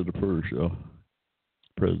keys to the purse, y'all. The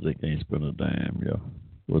president can't spend a dime, y'all,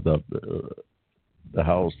 without the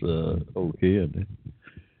House okaying it.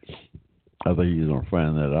 I think he's gonna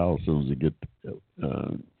find that out as soon as he get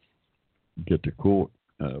to court.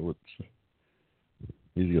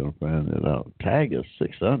 He's gonna find that out. Tag is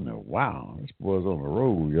 600. Wow, this boy's on the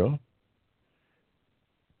road, y'all.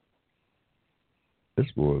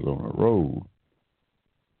 This boy's on the road.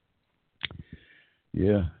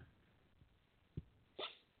 Yeah.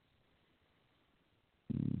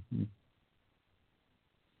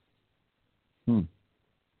 Mm-hmm.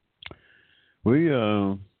 We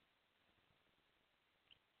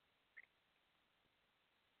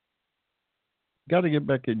got to get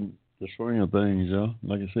back in the swing of things, y'all.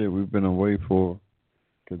 Like I said, we've been away for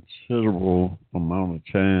considerable amount of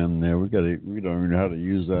time now. We don't even know how to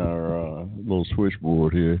use our little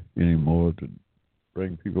switchboard here anymore to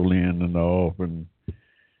bring people in and off, and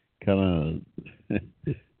kind of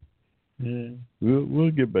yeah.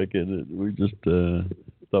 We'll get back in it. We just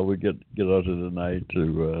thought we'd get out of tonight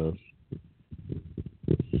to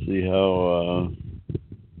see how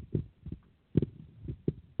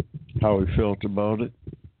we felt about it.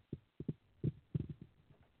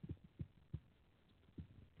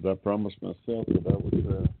 But I promised myself that I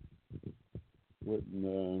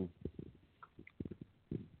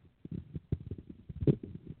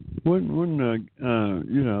wouldn't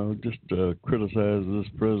just criticize this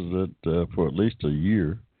president for at least a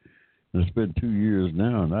year. And it's been 2 years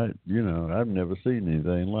now, and I've never seen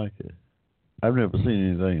anything like it. I've never seen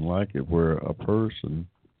anything like it where a person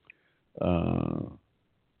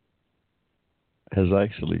has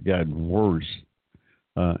actually gotten worse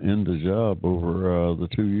in the job over the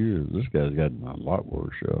 2 years. This guy's gotten a lot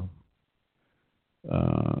worse, y'all.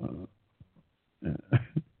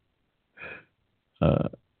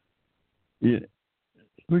 Yeah,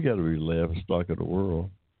 we got to be the laughing stock of the world.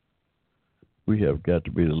 We have got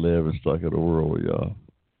to be the laughing stock of the world, y'all.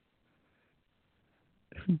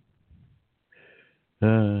 I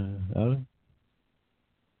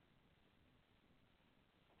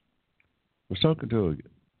was talking to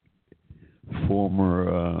a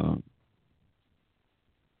former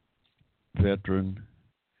veteran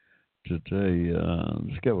today.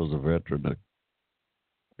 This guy was a veteran of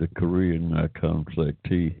the Korean conflict.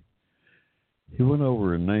 He went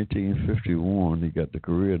over in 1951. He got to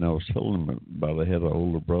Korea, and I was telling him about I had an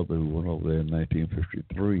older brother who went over there in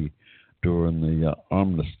 1953 during the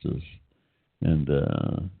armistice. And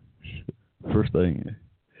first thing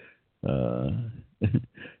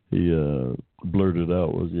he blurted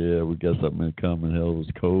out was, "Yeah, we got something in common. Hell, it was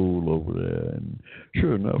cold over there." And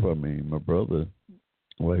sure enough, I mean, my brother,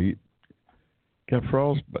 well, he got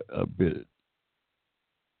frostbite a bit.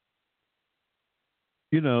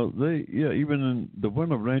 Even in the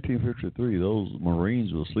winter of 1953, those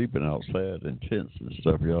Marines were sleeping outside in tents and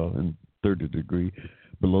stuff, y'all, in 30-degree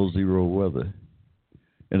below zero weather.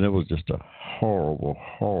 And that was just a horrible,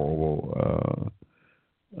 horrible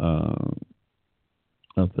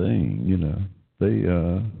thing, They,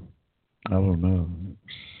 I don't know.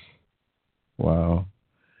 Wow.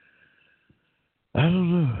 I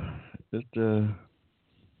don't know.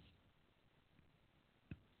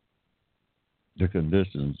 The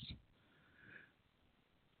conditions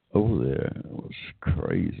over there was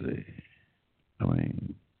crazy. I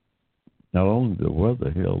mean, not only the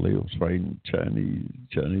weather, hell, they was fighting Chinese.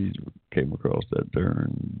 Chinese came across that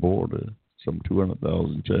darn border. Some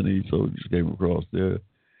 200,000 Chinese soldiers came across there.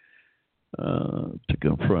 to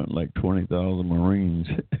confront like 20,000 Marines.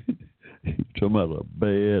 You're talking about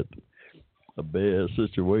a bad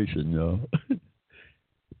situation, y'all.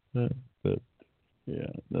 But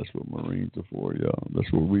yeah, that's what Marines are for, y'all.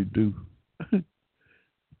 That's what we do.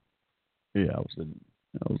 Yeah, I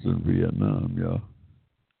was in Vietnam, y'all.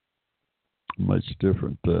 Much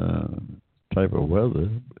different type of weather,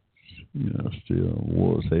 but, still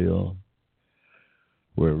war as hell.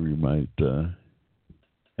 Wherever you might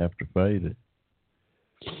have to fight it.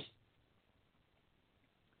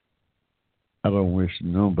 I don't wish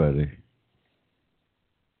nobody.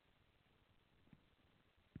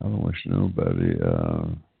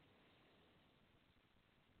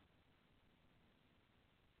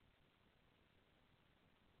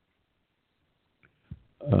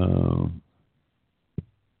 Um,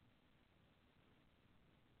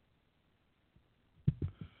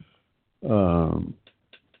 um,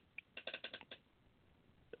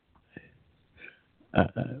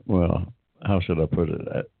 well, how should I put it?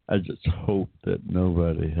 I just hope that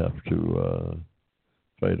nobody have to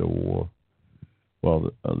fight a war while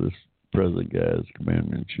this present guy is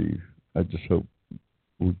commander in chief. I just hope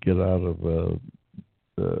we get out of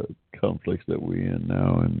the conflicts that we're in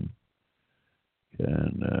now and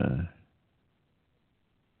can,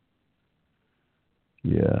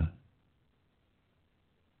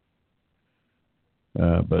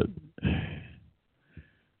 but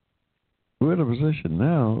we're in a position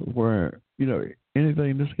now where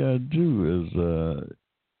anything this guy do is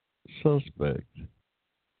suspect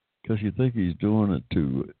because you think he's doing it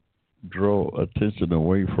to draw attention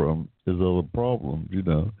away from his other problems.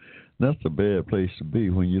 That's a bad place to be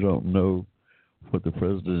when you don't know what the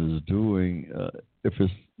president is doing. If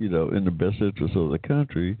it's in the best interest of the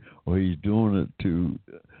country, or he's doing it to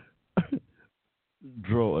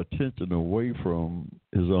draw attention away from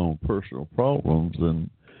his own personal problems, and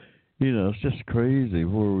it's just crazy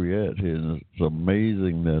where we're at here. And it's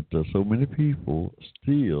amazing that so many people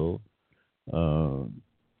still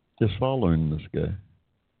is following this guy.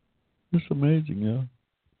 It's amazing, yeah.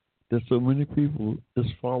 That so many people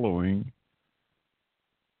is following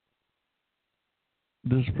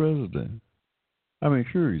this president. I mean,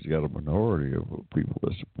 sure, he's got a minority of people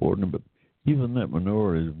that support him, but even that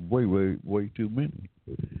minority is way, way, way too many.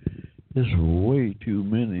 There's way too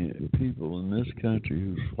many people in this country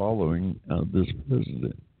who's following this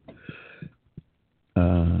president.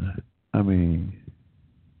 I mean,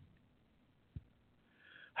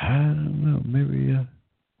 I don't know. Maybe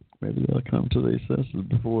they'll come to their senses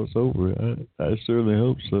before it's over. I certainly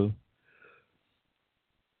hope so.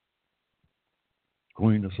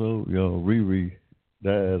 Queen of Soul, y'all, Riri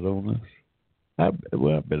died on us. I've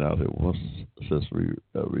been out here once since Rita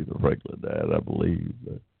Franklin died, I believe.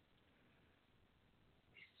 But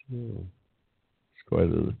still, it's quite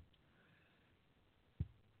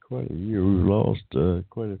a year. We've lost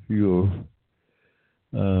quite a few of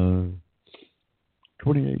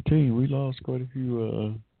 2018. We lost quite a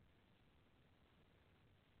few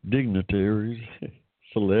dignitaries,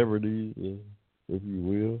 celebrities, if you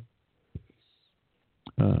will.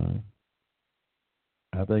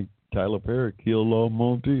 I think Tyler Perry killed Law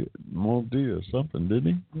Monty or something,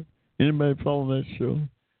 didn't he? Anybody follow that show?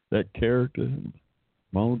 That character,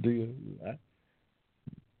 Monty?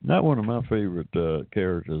 Not one of my favorite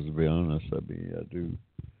characters, to be honest. I mean, I do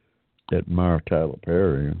admire Tyler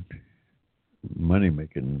Perry and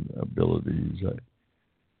money-making abilities.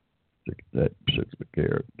 That particular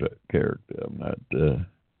character, I'm not.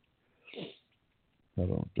 I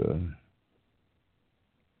don't.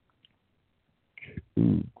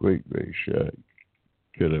 Great shot.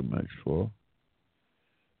 Could have much for,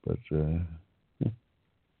 but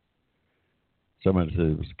somebody said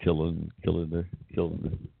it was killing the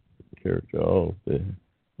character off there.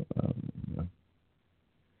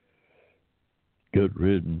 Good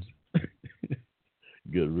riddance.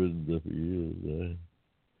 Good riddance if he is.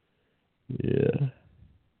 Yeah.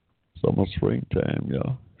 It's almost springtime,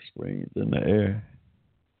 y'all. Spring is in the air.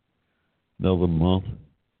 Another month,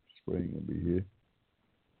 spring will be here.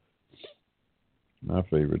 My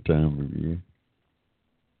favorite time of year.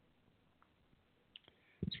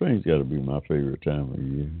 Spring's got to be my favorite time of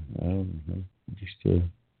year. I don't know. Just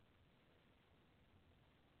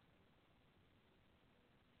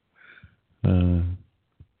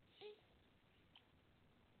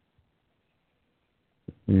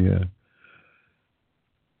yeah.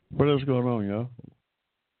 What else going on, y'all?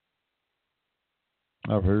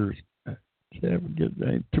 I've heard.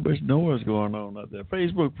 Ain't too much noise going on out there.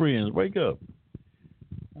 Facebook friends, wake up.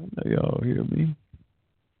 I know y'all hear me.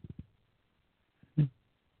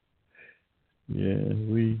 Yeah,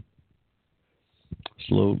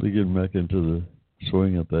 slowly getting back into the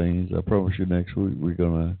swing of things. I promise you next week we're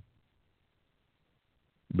going to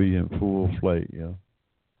be in full flight, We're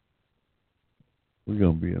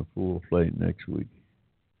going to be in full flight next week.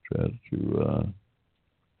 Try to,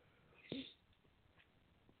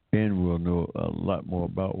 and we'll know a lot more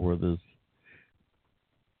about where this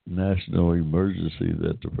national emergency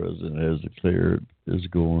that the president has declared is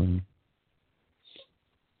going.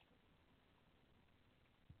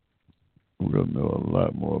 We're going to know a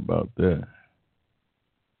lot more about that.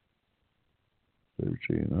 13,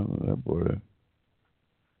 I don't know, that boy,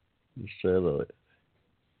 the satellite,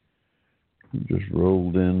 he just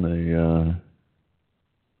rolled in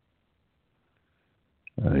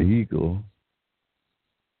a eagle.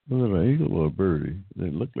 Was it an eagle or a birdie? They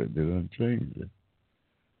look like they done changed it.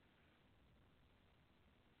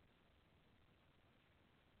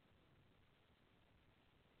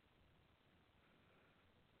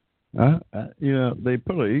 They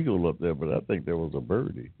put an eagle up there, but I think there was a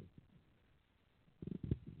birdie.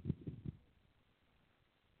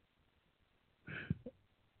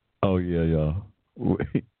 Oh yeah.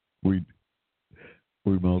 We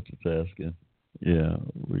multitasking. Yeah,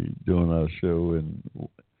 we doing our show and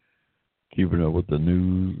keeping up with the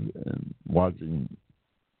news and watching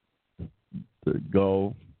the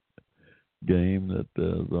golf game that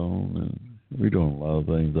is on, and we doing a lot of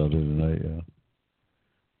things out here tonight. Yeah.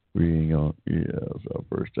 We ain't gonna. Yeah, it's our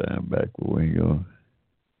first time back, but we ain't gonna.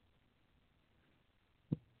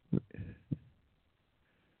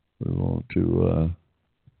 We want to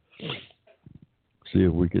see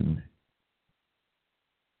if we can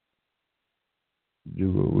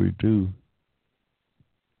do what we do.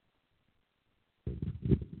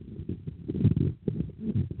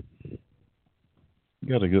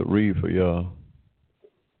 Got a good read for y'all.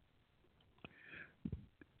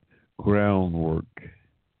 Groundwork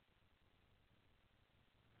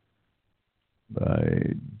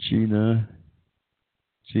by Gina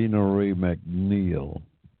Ray McNeil.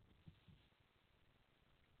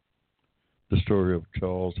 The story of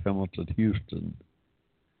Charles Hamilton Houston.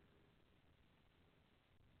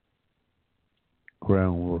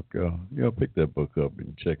 Groundwork. Y'all pick that book up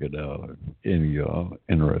and check it out. If any of y'all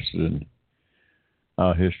interested in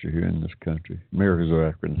our history here in this country, America's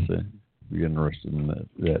Afghanistan. If you're interested in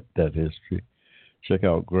that history, check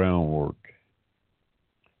out Groundwork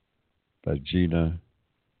by Gina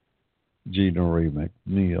Ray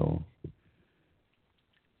McNeil.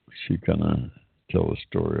 She kind of tells the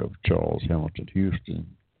story of Charles Hamilton Houston,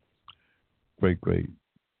 great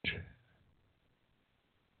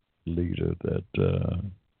leader that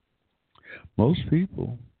most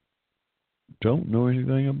people don't know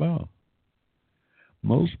anything about.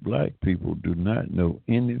 Most black people do not know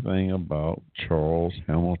anything about Charles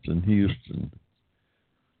Hamilton Houston.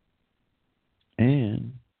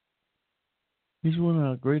 And he's one of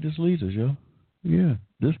our greatest leaders, y'all. Yeah,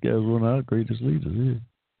 this guy's one of our greatest leaders, yeah.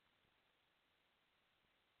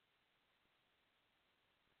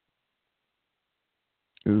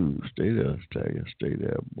 Ooh, stay there, Stallion. Stay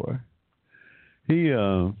there, boy. He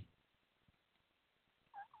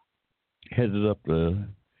headed up the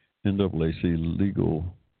NAAC legal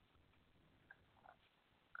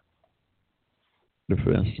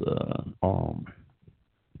defense arm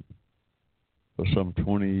for some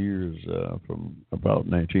 20 years, from about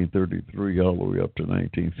 1933 all the way up to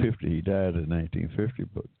 1950. He died in 1950,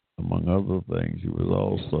 but among other things, he was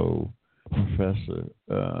also professor,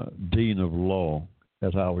 dean of law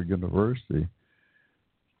at Howard University.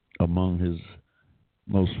 Among his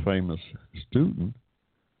most famous student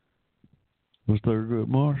was Thurgood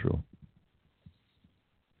Marshall.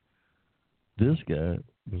 This guy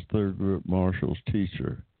was Thurgood Marshall's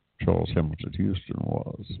teacher, Charles Hamilton Houston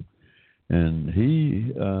was. And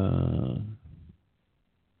he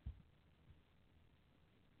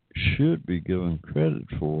should be given credit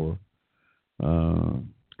for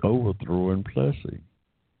overthrowing Plessy.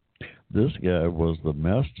 This guy was the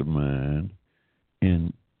mastermind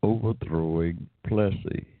in overthrowing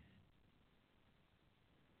Plessy.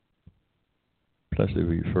 Plessy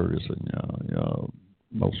v. Ferguson, y'all.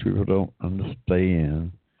 Most people don't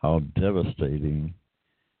understand how devastating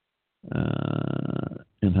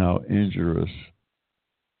and how injurious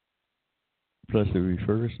Plessy v.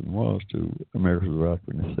 Ferguson was to America's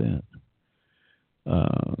African descent.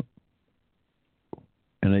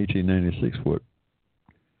 In 1896, what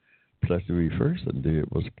Plessy v. Ferguson did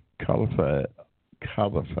was codify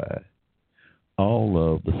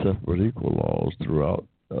all of the separate equal laws throughout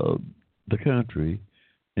the country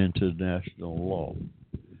into national law.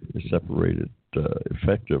 It separated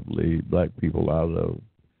effectively black people out of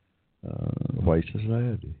white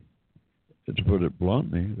society. to put it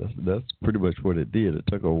bluntly, that's pretty much what it did. It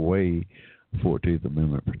took away 14th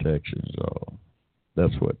Amendment protections.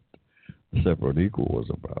 That's what separate equal was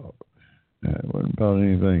about. It wasn't about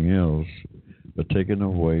anything else but taking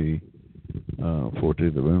away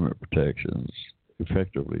 14th Amendment protections,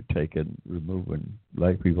 effectively removing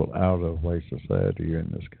black people out of white society here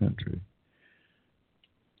in this country.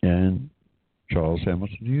 And Charles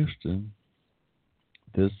Hamilton Houston,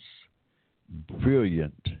 this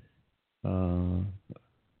brilliant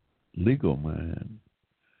legal man,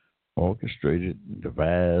 orchestrated and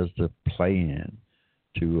devised a plan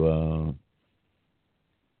to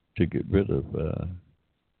get rid of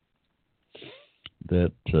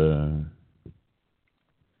that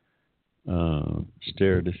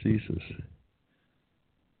stare decisis.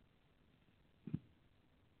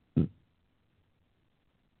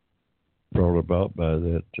 Brought about by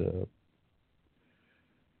that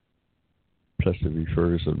Plessy v.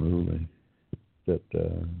 Ferguson ruling that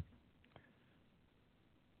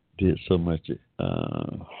did so much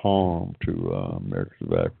harm to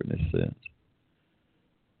Americans of African descent.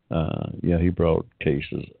 He brought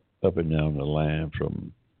cases up and down the line,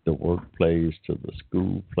 from the workplace to the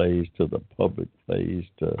school place to the public place,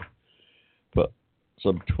 to for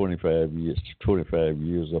some 25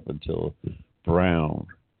 years up until Brown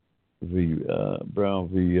v.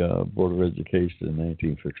 Board of Education in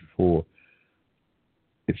 1954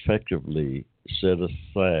 effectively set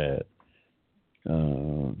aside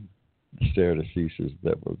the stare decisis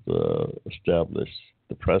that was established,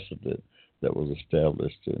 the precedent that was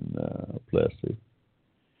established in Plessy.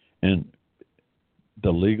 And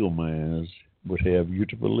the legal minds would have you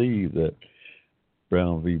to believe that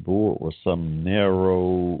Brown v. Board was some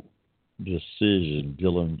narrow decision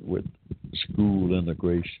dealing with school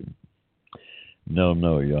integration. No,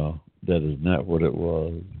 y'all. That is not what it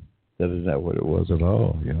was. That is not what it was at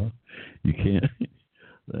all, y'all. You can't.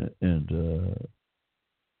 And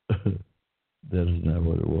that is not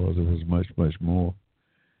what it was. It was much, much more.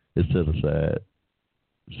 It set aside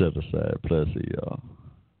Plessy, y'all.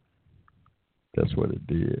 That's what it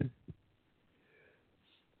did.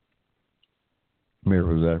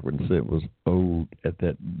 America's African descent was owed at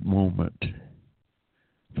that moment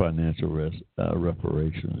financial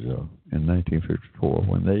reparations, y'all. In 1954,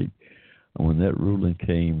 when that ruling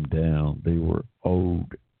came down, they were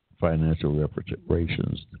owed financial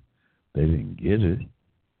reparations. They didn't get it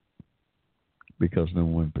because no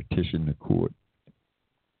one petitioned the court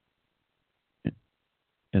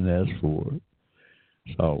and asked for it.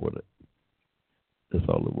 That's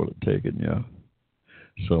all it would have taken, y'all.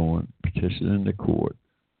 Someone petitioning the court,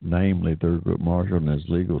 namely Thurgood Marshall and his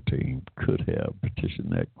legal team, could have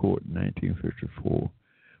petitioned that court in 1954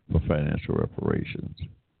 for financial reparations,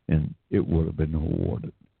 and it would have been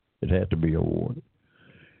awarded. It had to be awarded.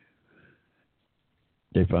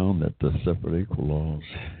 They found that the separate equal laws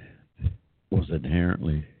was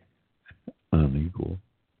inherently unequal.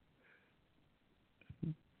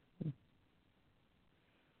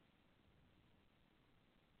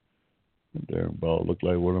 Darn ball looked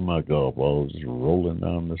like one of my golf balls just rolling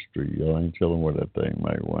down the street. Y'all ain't telling where that thing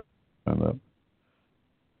might wind up.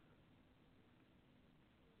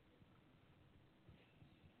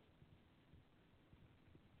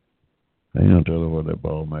 I ain't gonna tell her where that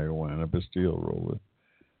ball might wind up. It's still rolling.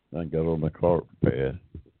 I got on the carpet pad.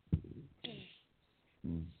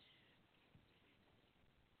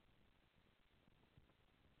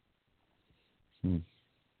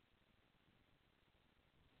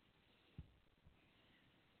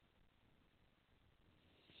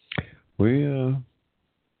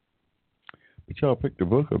 But y'all pick the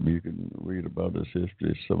book up. You can read about his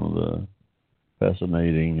history, some of the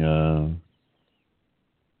fascinating,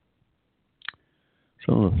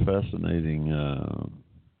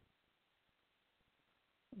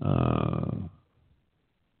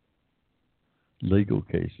 legal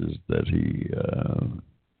cases that he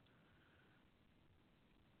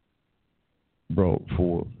brought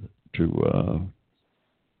forth to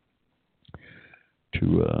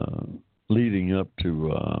leading up to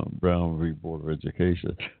Brown v. Board of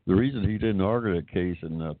Education. The reason he didn't argue that case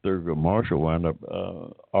and Thurgood Marshall wound up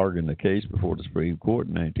arguing the case before the Supreme Court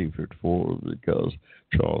in 1954 was because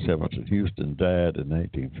Charles Hamilton Houston died in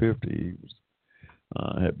 1950.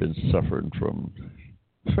 He had been suffering from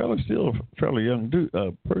fairly young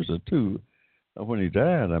person too. When he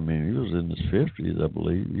died, I mean, he was in his 50s, I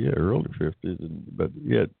believe. Yeah, early 50s, but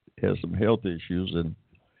he had some health issues and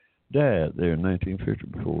died there in 1950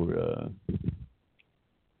 before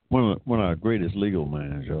one of our greatest legal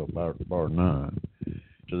minds, y'all, bar none,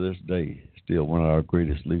 to this day, still one of our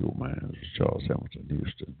greatest legal minds, Charles Hamilton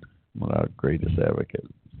Houston, one of our greatest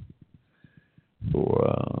advocates.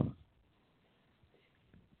 for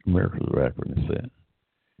America's Rapper in a sense.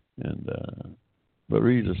 And but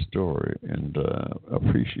read the story and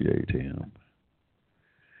appreciate him.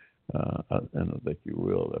 And I think you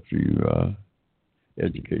will after you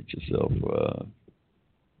educate yourself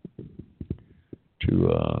to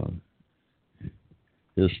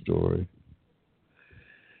his story.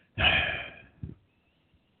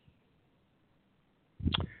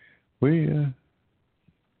 We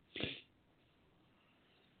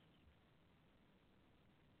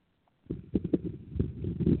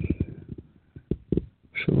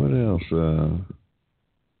so what else?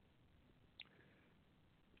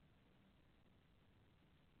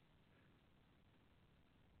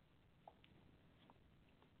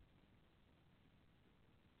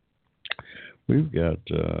 We've got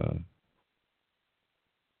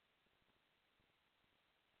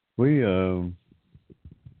we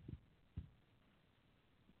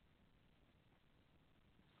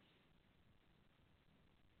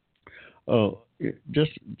oh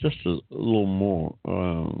just a little more.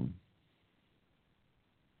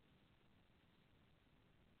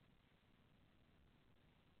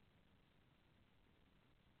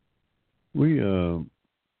 We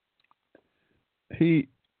he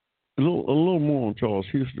a little more on Charles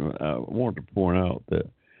Houston. I wanted to point out that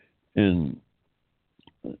in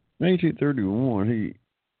 1931 he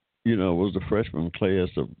was the freshman class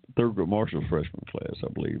of Thurgood Marshall's freshman class, I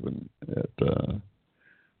believe, at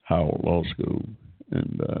Howard Law School,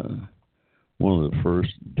 and one of the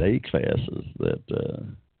first day classes that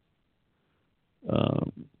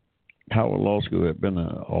Howard Law School had been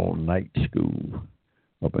an all-night school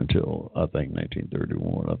up until, I think,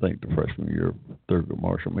 1931. I think the freshman year of Thurgood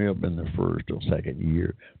Marshall may have been the first or second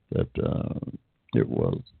year that it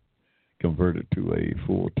was converted to a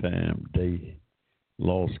full-time day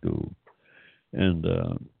law school. And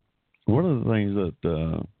one of the things that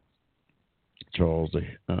Charles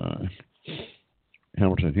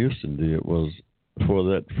Hamilton Houston did was, for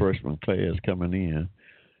that freshman class coming in,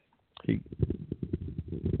 he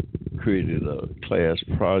created a class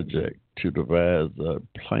project to devise a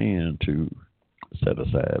plan to set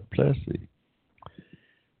aside Plessy.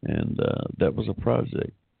 And that was a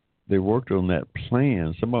project. They worked on that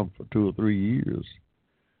plan, some of them for 2 or 3 years,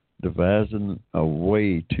 devising a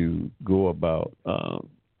way to go about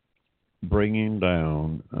bringing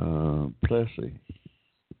down Plessy,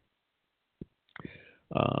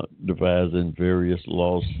 devising various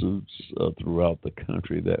lawsuits throughout the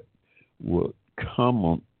country that would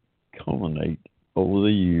culminate over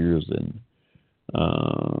the years in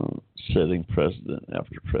setting precedent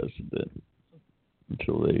after precedent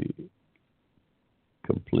until they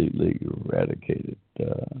completely eradicated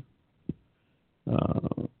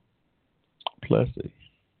Plessy,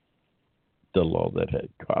 the law that had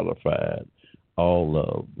codified all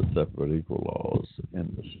of the separate equal laws in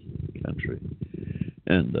this country.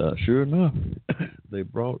 And sure enough, they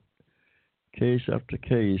brought case after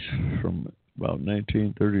case from about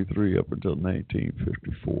 1933 up until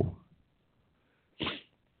 1954,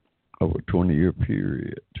 over a 20-year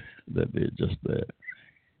period that did just that.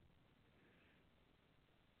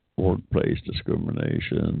 Workplace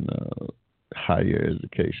discrimination, higher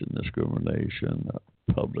education discrimination,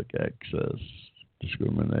 public access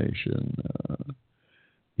discrimination,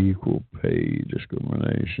 equal pay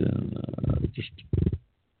discrimination, just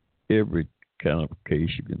every kind of case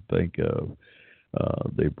you can think of,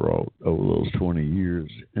 they brought over those 20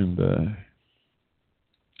 years. And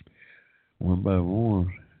one by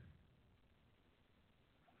one,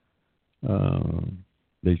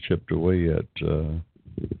 they chipped away at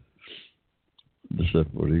the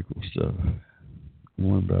separate equal stuff.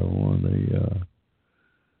 One by one, they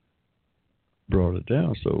brought it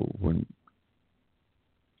down. So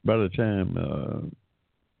by the time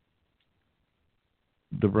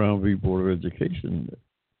the Brown v. Board of Education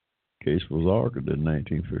case was argued in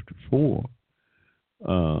 1954,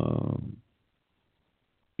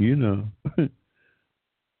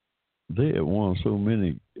 they had won so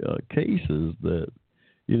many cases that,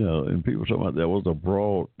 and people talking about that was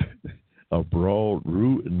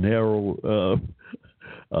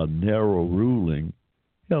a narrow ruling.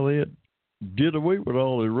 Hell, they had did away with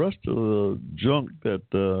all the rest of the junk that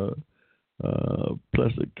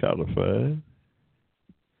Plessy codified.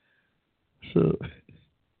 So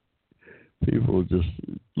people just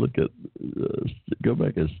go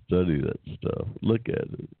back and study that stuff. Look at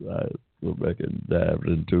it. I go back and dive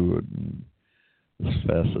into it, and it's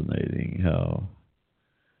fascinating how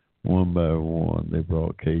one by one they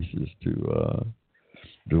brought cases to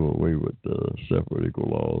do away with the separate equal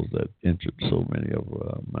laws that injured so many of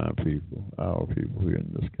my people, our people here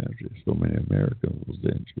in this country. So many Americans was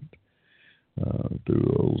injured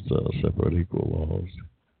through those separate equal laws.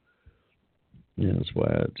 Yeah, that's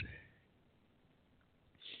why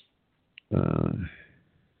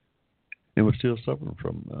and we're still suffering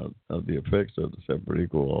from the effects of the separate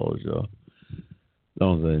equal laws, y'all. The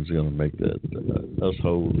only thing that's going to make that us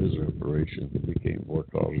hold is reparations. We can't work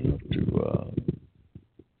hard enough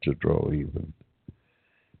to draw even.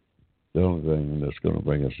 The only thing that's going to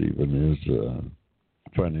bring us even is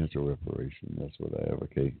financial reparation. That's what I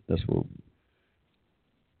advocate. That's what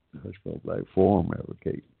Black Forum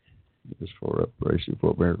advocate. It's for reparation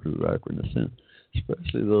for America's backward descent,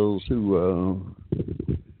 especially those who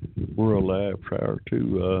were alive prior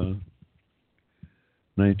to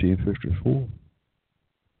 1954.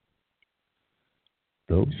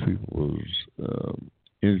 Those people was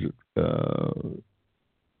injured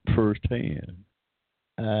firsthand.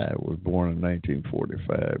 I was born in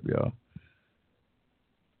 1945, y'all.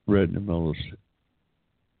 Read Miller's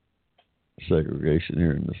segregation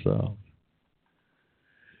here in the South.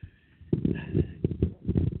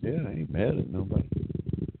 Yeah, I ain't mad at nobody.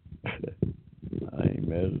 I ain't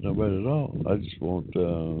mad at nobody at all. I just want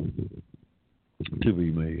to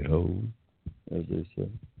be made whole, as they say.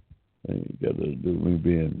 Ain't got to do with me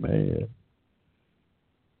being mad.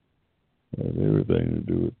 It has everything to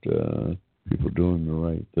do with people doing the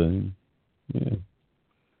right thing. Yeah.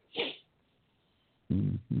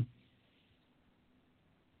 Mm-hmm.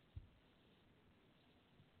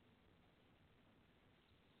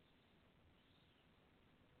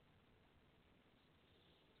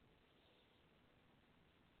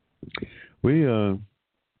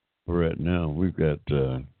 We're at now. We've got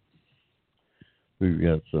some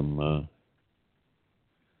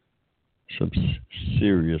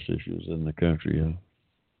serious issues in the country.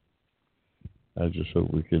 I just hope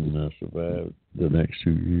we can survive the next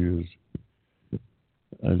 2 years.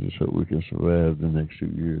 I just hope we can survive the next 2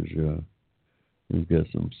 years. We've got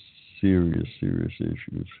some serious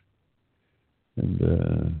issues, and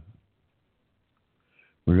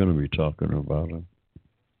we're going to be talking about them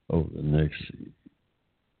over the next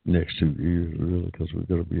 2 years, really, because we're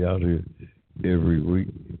going to be out here every week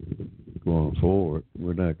going forward.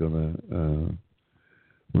 We're not going to.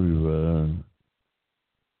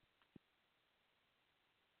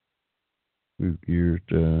 We've geared.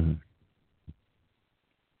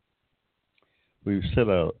 We've set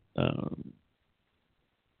out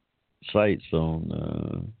sights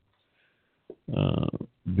on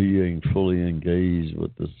being fully engaged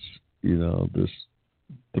with this. This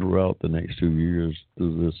throughout the next 2 years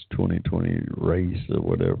through this 2020 race or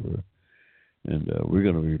whatever. And we're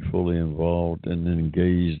going to be fully involved and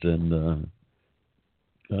engaged and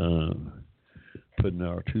putting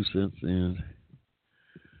our 2 cents in.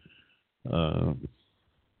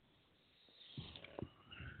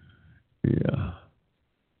 Yeah.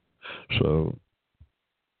 So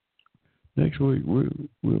next week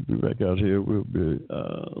we'll be back out here. We'll be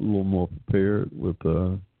a little more prepared with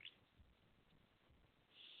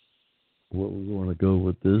what we're going to go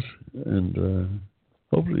with this, and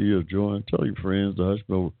hopefully you'll join. Tell your friends. The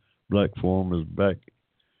Hushmo Black Forum is back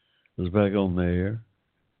on the air.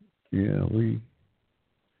 Yeah, we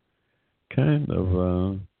kind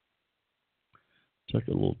of took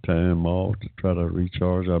a little time off to try to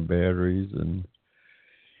recharge our batteries and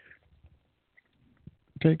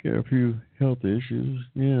take care of a few health issues.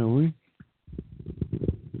 Yeah, we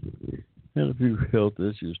had a few health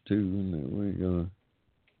issues too, and we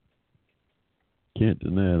can't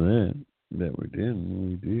deny that we didn't.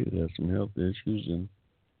 We did have some health issues,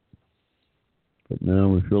 but now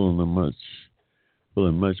we're feeling much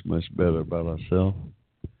better about ourselves.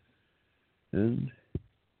 And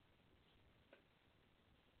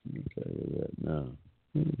let me tell you that now.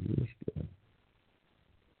 Who is this guy?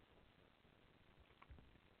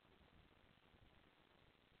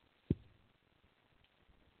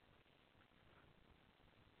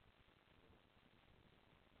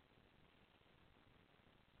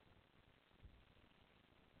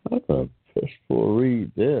 I thought press for a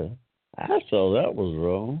read there. I saw that was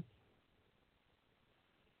wrong.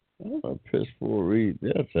 I thought press for a read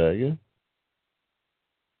there, I tell you.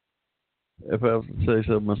 If I have to say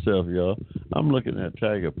so myself, y'all, I'm looking at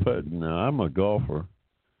Tiger putting now. I'm a golfer.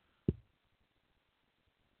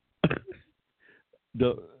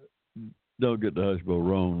 Don't get the Hushmo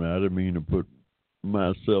wrong now. I didn't mean to put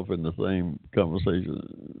myself in the same conversation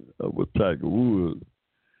with Tiger Woods,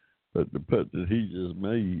 but the putt that he just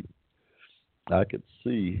made, I could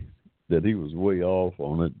see that he was way off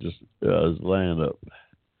on it, just his line up.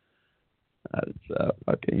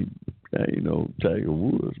 I can't, Tiger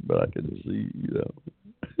Woods, but I can see,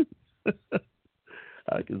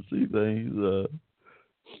 I can see things.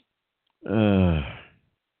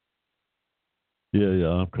 Yeah,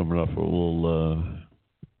 I'm coming off a little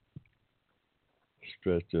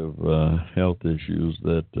stretch of health issues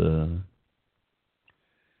that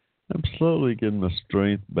I'm slowly getting my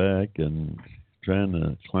strength back and trying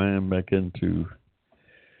to climb back into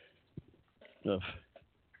a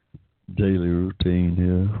daily routine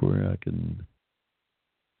here where I can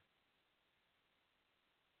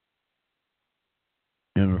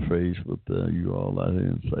interface with you all out here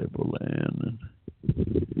in Sable Land and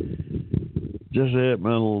just add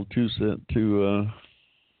my little 2 cents to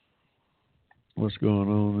what's going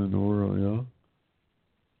on in the world, y'all.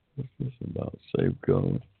 What's this about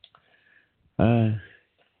safeguard? And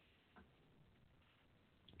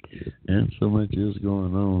so much is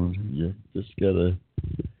going on. You just gotta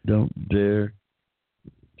don't dare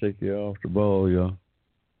take you off the ball, y'all.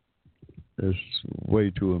 It's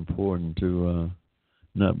way too important to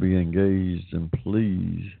not be engaged, and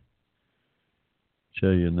please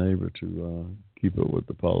tell your neighbor to keep up with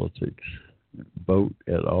the politics. Vote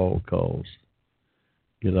at all costs.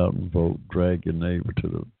 Get out and vote. Drag your neighbor to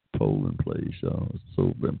the polling place, y'all. It's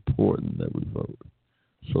so important that we vote.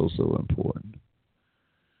 So important.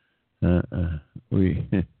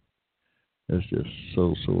 It's just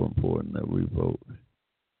so important that we vote.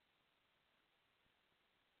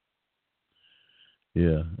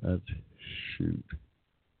 Yeah, that's shoot.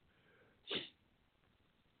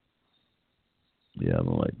 Yeah, I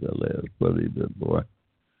don't like that last buddy, that boy.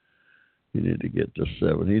 He need to get to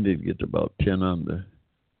 7. He need to get to about 10 under.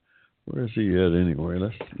 Where is he at anyway?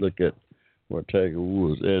 Let's look at where Tiger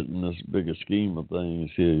Woods at in this bigger scheme of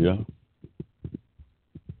things here, y'all.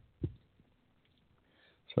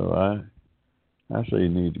 So I say you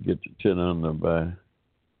need to get to 10 under by.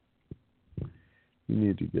 You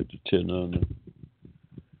need to get to 10 under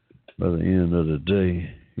by the end of the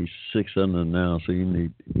day. He's 6 under now, so he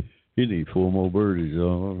need 4 more birdies,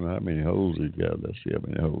 y'all. I don't know how many holes he's got. Let's see how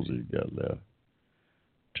many holes he's got left.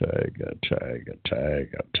 Tiger.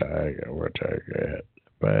 Where Tiger at?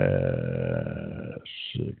 5,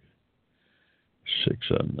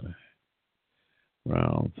 6 under.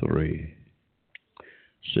 Round 3.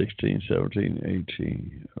 16, 17,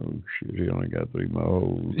 18. Oh, shit, he only got 3 more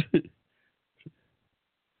holes. He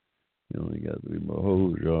only got 3 more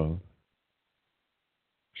holes, y'all.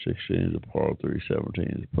 16 is a par 3, 17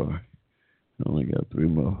 is a par. He only got 3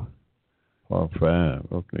 more. Par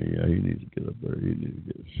 5. Okay, yeah, he needs to get up there. He needs to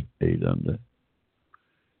get 8 under.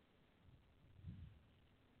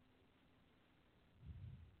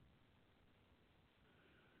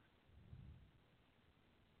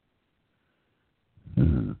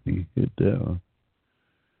 He hit that one.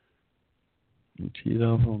 He teed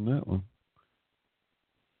off on that one.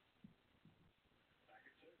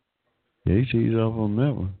 Yeah, he teed off on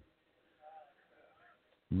that one.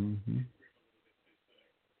 Mm-hmm.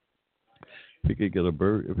 If he could get a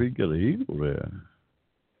bird, if he could get an eagle there,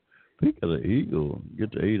 if he got an eagle,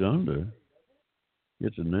 get to 8 under,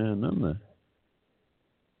 get to 9 under.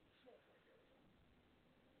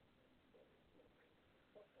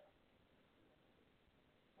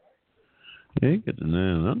 Yeah, he get to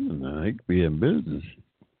 9 under now. He could be in business.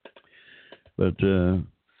 But I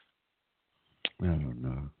don't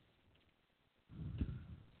know.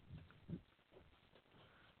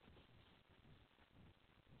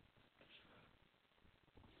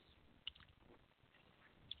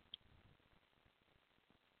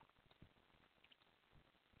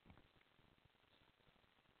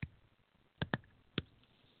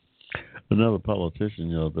 Another politician,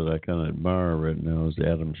 that I kind of admire right now is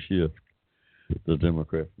Adam Schiff, the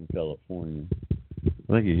Democrat from California.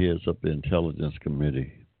 I think he heads up the Intelligence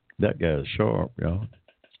Committee. That guy is sharp, y'all,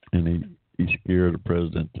 and he scared the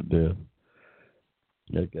president to death.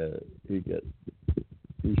 That guy, he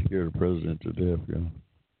scared the president to death, y'all.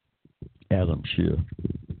 Adam Schiff.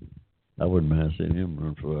 I wouldn't mind seeing him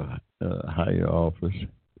run for a higher office.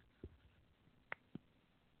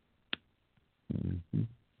 Mm-hmm.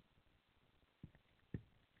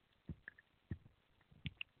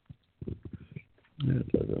 Yeah,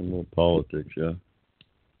 talking a little politics, yeah.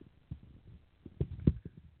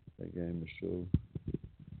 That game is so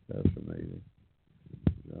fascinating.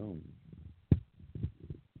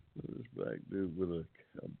 This black dude with a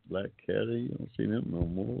black caddy, you don't see them no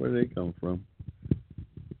more. Where they come from?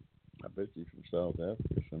 I bet he's from South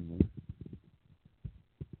Africa somewhere.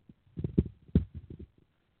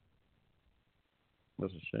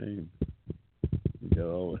 That's a shame. We got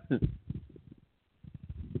all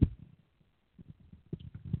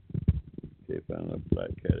can't find a black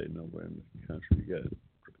cat nowhere in the country. You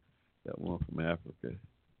got one from Africa.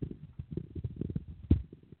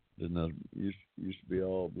 There's not used to be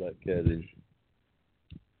all black catties.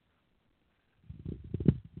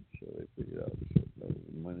 So they figured out that there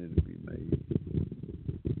was money to be made.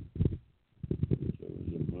 So there's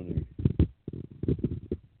the money.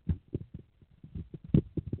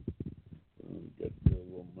 Got a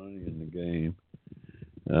little money in the game.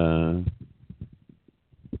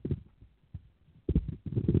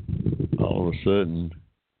 All of a sudden,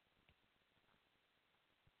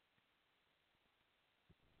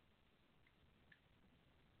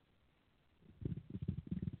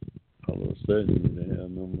 they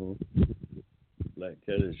have no more black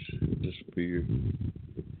catties disappear.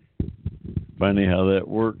 Funny how that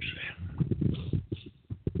works.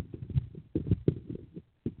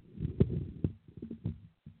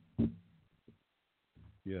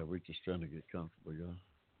 Yeah, we're just trying to get comfortable, y'all.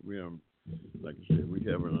 We are, like I said, we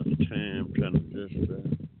having a time trying to just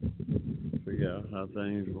figure out how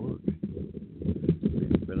things work.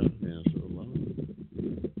 We've been up here so long.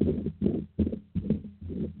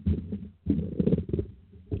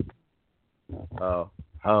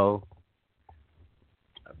 How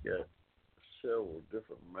I've got several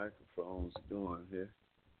different microphones going here.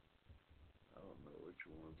 I don't know which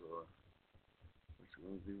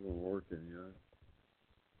one's even working yet.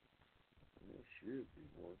 It should be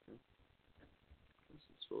working. This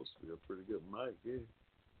is supposed to be a pretty good mic here.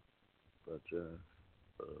 But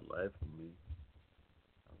for the life of me,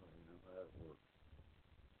 I don't even know how it works.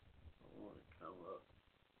 I want to come up.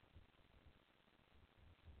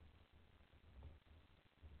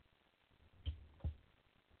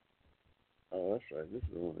 Oh, that's right. This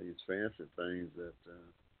is one of these fancy things that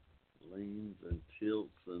leans and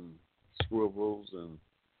tilts and swivels and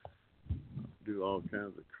do all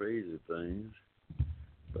kinds of crazy things.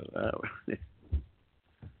 But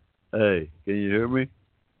hey, can you hear me?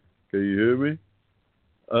 Can you hear me?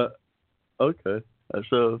 Okay.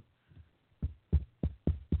 So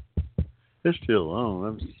it's still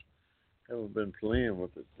on. Haven't been playing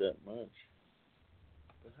with it that much.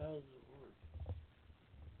 But how does it work?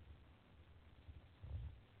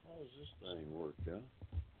 How does this thing work, y'all?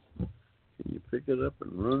 Can you pick it up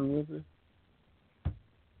and run with it?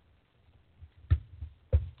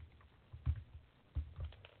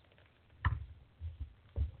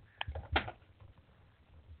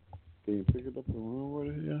 Can you pick it up and run with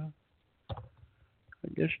it, y'all? I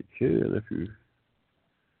guess you could if you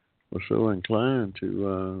were so inclined to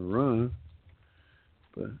run.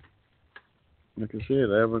 But like I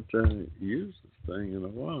said, I haven't used this thing in a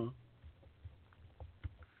while.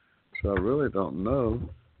 So I really don't know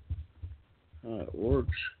how it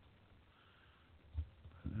works.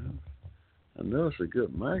 I know it's a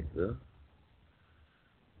good mic, though.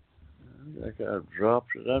 I think I've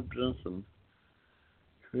dropped it. I've done some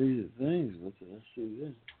crazy things with it. Let's see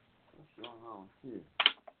this. What's going on here?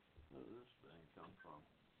 Where does this thing come from?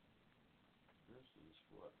 This is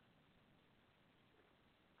what?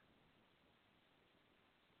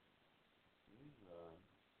 These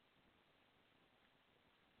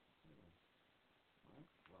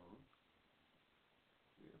microphones.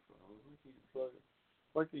 Earphones.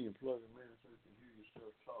 Why can't you plug them in so you can hear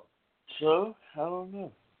yourself talk? So, I don't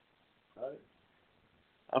know.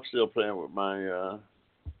 I'm still playing with my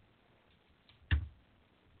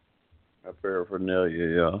paraphernalia,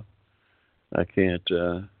 y'all. I can't.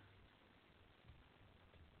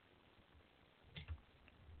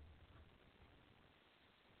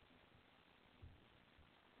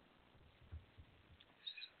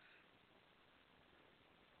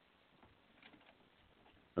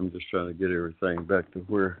 I'm just trying to get everything back to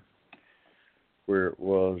where it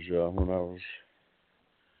was when I was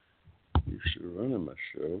used to running my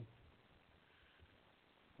show.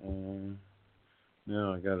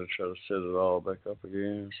 Now I got to try to set it all back up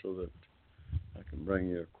again so that I can bring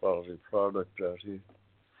you a quality product out here.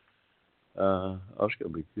 It's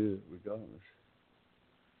gonna be good regardless.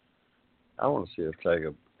 I want to see if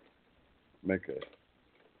Tiger make a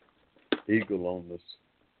eagle on this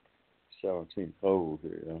 17th hole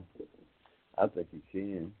here. You know? I think he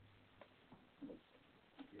can.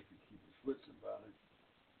 If he keep his wits about it.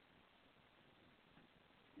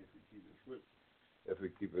 If he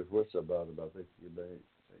keep his wits about it, I think he'll be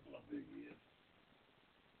how big he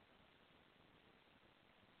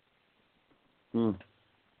is.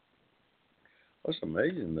 It's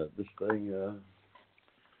amazing that this thing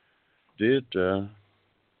did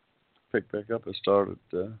pick back up and started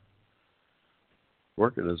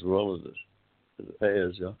working as well as it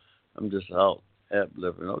has. Yeah. I'm just out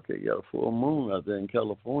living. Okay, you got a full moon out there in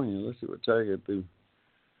California. Let's see what Tiger do.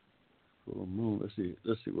 Full moon. Let's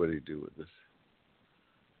see what he do with this.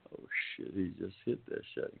 Oh shit! He just hit that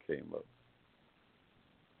shot and came up.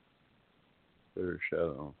 Third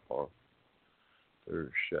shot on par.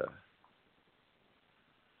 Third shot.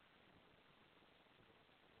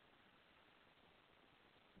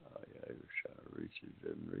 Oh yeah, he was trying to reach it.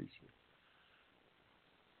 Didn't reach it.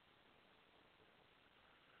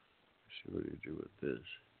 Let's see what he do with this.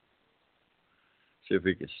 See if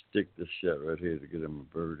he can stick this shot right here to get him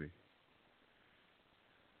a birdie.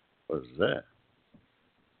 What was that?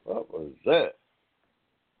 What was that?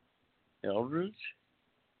 Eldridge?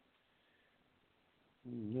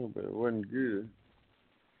 No, but it wasn't good.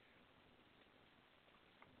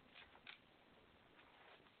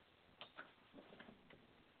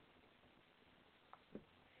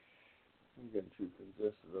 I'm getting too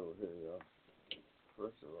congested over here, y'all.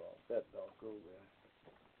 First of all, that dog over there.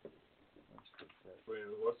 Let's fix that. Wait,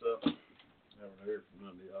 what's up? Haven't heard from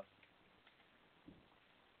none of y'all.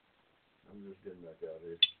 I'm just getting back out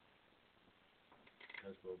here.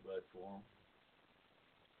 Hushmo Black Forum.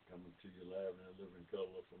 Coming to you live in living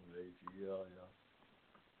color from the ATL, y'all.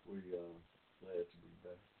 We glad to be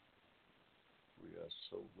back. We are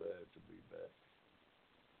so glad to be back.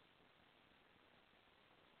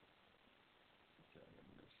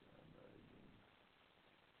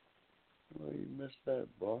 Well, you missed that,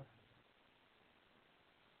 boy.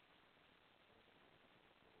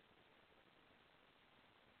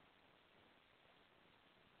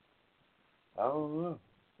 I don't know.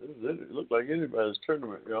 It looked like anybody's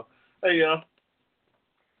tournament, y'all. Hey, y'all.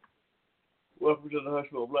 Welcome to the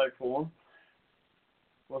Hushmo Black Forum.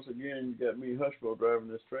 Once again, you got me, Hushmo, driving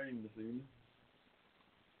this train this evening.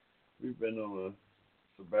 We've been on a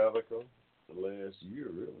sabbatical the last year,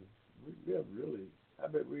 really. We have really, I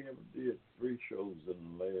bet we ever did 3 shows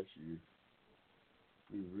in the last year.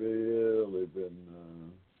 We've really been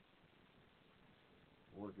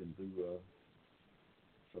working through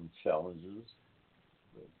some challenges.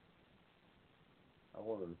 But I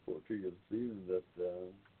want to report to you this evening that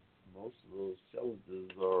most of those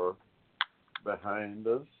challenges are behind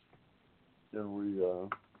us, and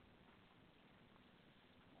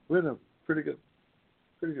we're in a pretty good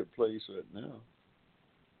place right now.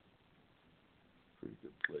 Pretty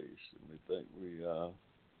good place, and we think we are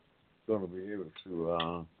going to be able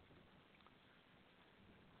to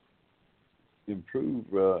improve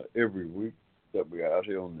every week that we're out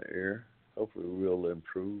here on the air. Hopefully, we'll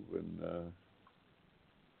improve and.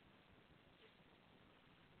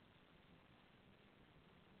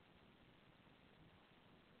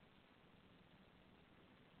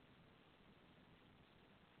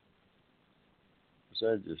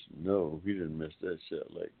 I just know he didn't miss that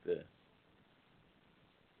shot like that.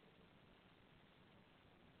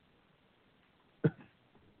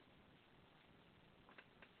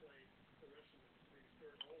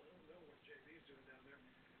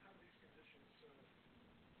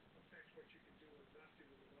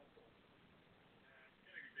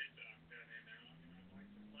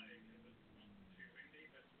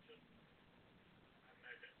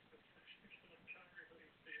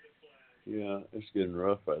 Yeah, it's getting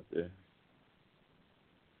rough out there.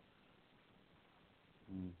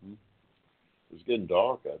 It's getting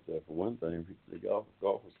dark out there for one thing. The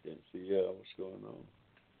golfers can't see what's going on.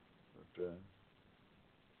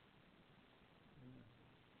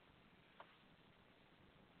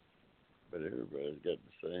 But everybody's got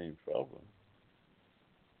the same problem.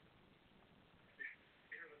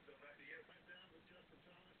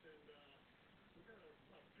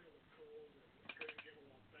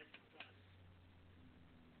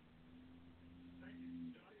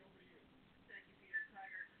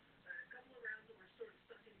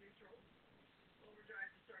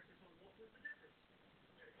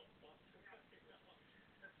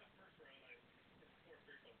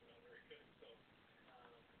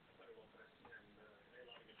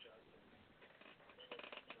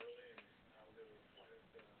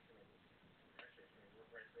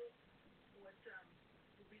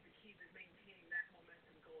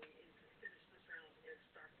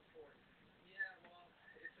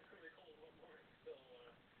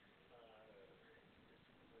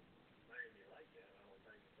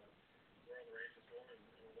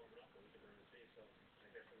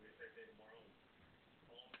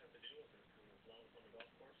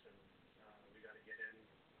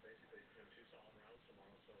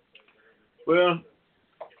 Well,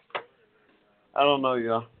 I don't know,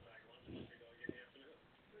 y'all.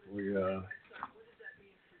 We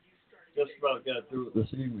just about got through it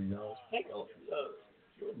this evening, y'all. Hang on,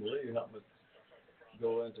 you wouldn't believe how much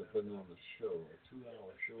go into putting on a show. A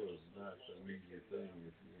 2-hour show is not an easy thing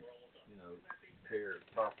if you prepare it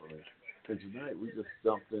properly. And tonight we just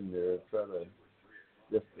jumped in there, try to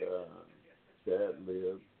just chat,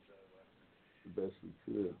 live the best we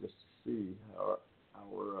could, just to see how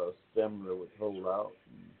our stamina would hold out.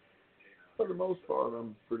 And for the most part,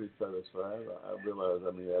 I'm pretty satisfied. I realized,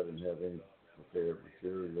 I mean, I didn't have any prepared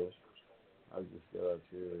material. I just got out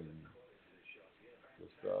here and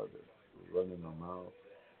just started running my mouth.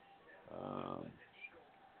 Um,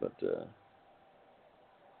 but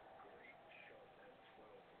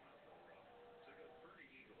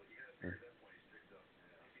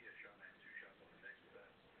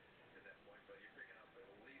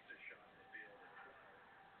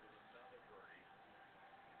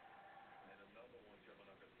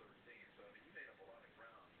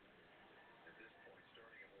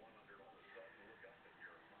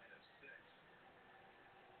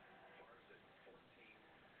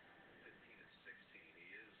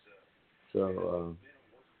so,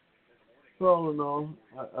 well, all in all,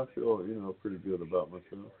 I feel pretty good about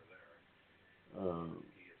myself. Um,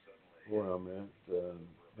 where I'm at,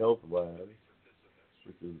 health wise,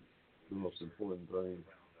 which is the most important thing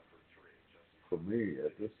for me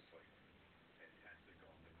at this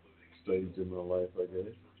stage in my life, I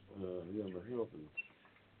guess. My health is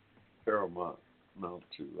paramount not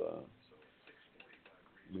to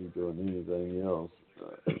me doing anything else.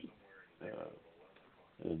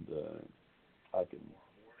 And I can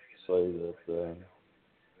say that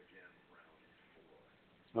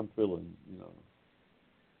I'm feeling,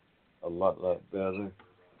 a lot better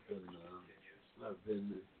than I've been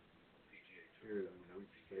here in the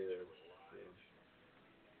weeks past.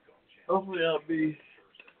 So hopefully I'll be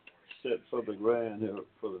set for the grind here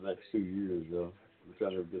for the next 2 years, though. We're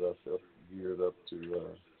trying to get ourselves geared up to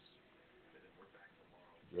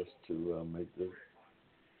just to make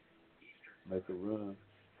a run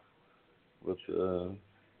with the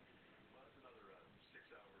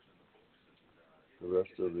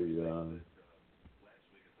rest of the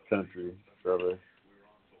country. Try to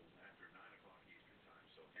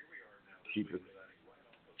keep a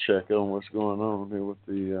check on what's going on here with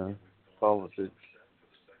the politics.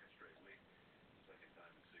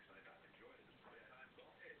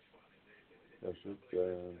 That's it.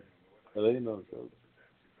 It ain't no joke.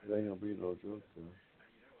 It ain't gonna be no joke.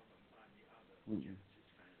 Mm-mm.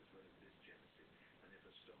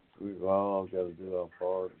 We've all got to do our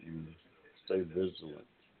part and stay vigilant.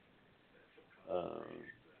 Uh,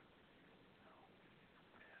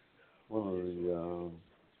 one of the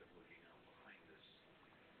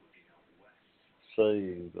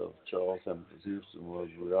sayings of Charles Hamilton Houston was,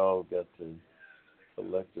 "We all got to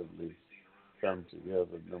collectively come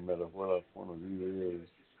together, no matter what our point of view is,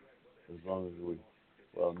 as long as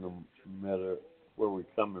no matter where we're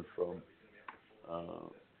coming from, uh,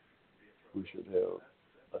 we should have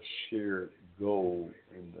a shared goal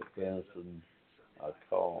in advancing our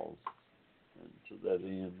cause. And to that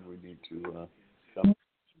end, we need to come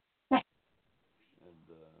and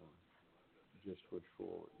just push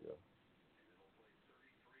forward, yeah.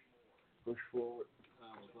 Push forward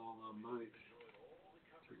with all our might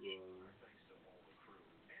to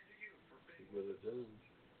get it done.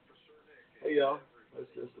 Hey, y'all,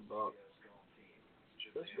 that's about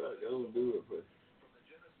gonna do it for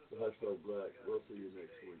the Hushmo Black. We'll see you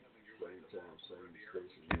next week. Same time, same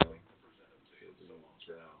station, y'all. Till then,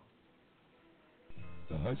 ciao.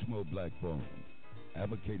 The Hushmo Black Forum,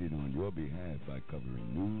 advocated on your behalf by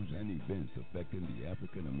covering news and events affecting the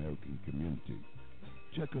African American community.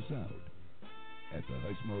 Check us out at the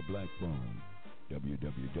Hushmo Black Forum,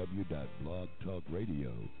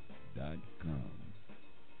 www.blogtalkradio.com.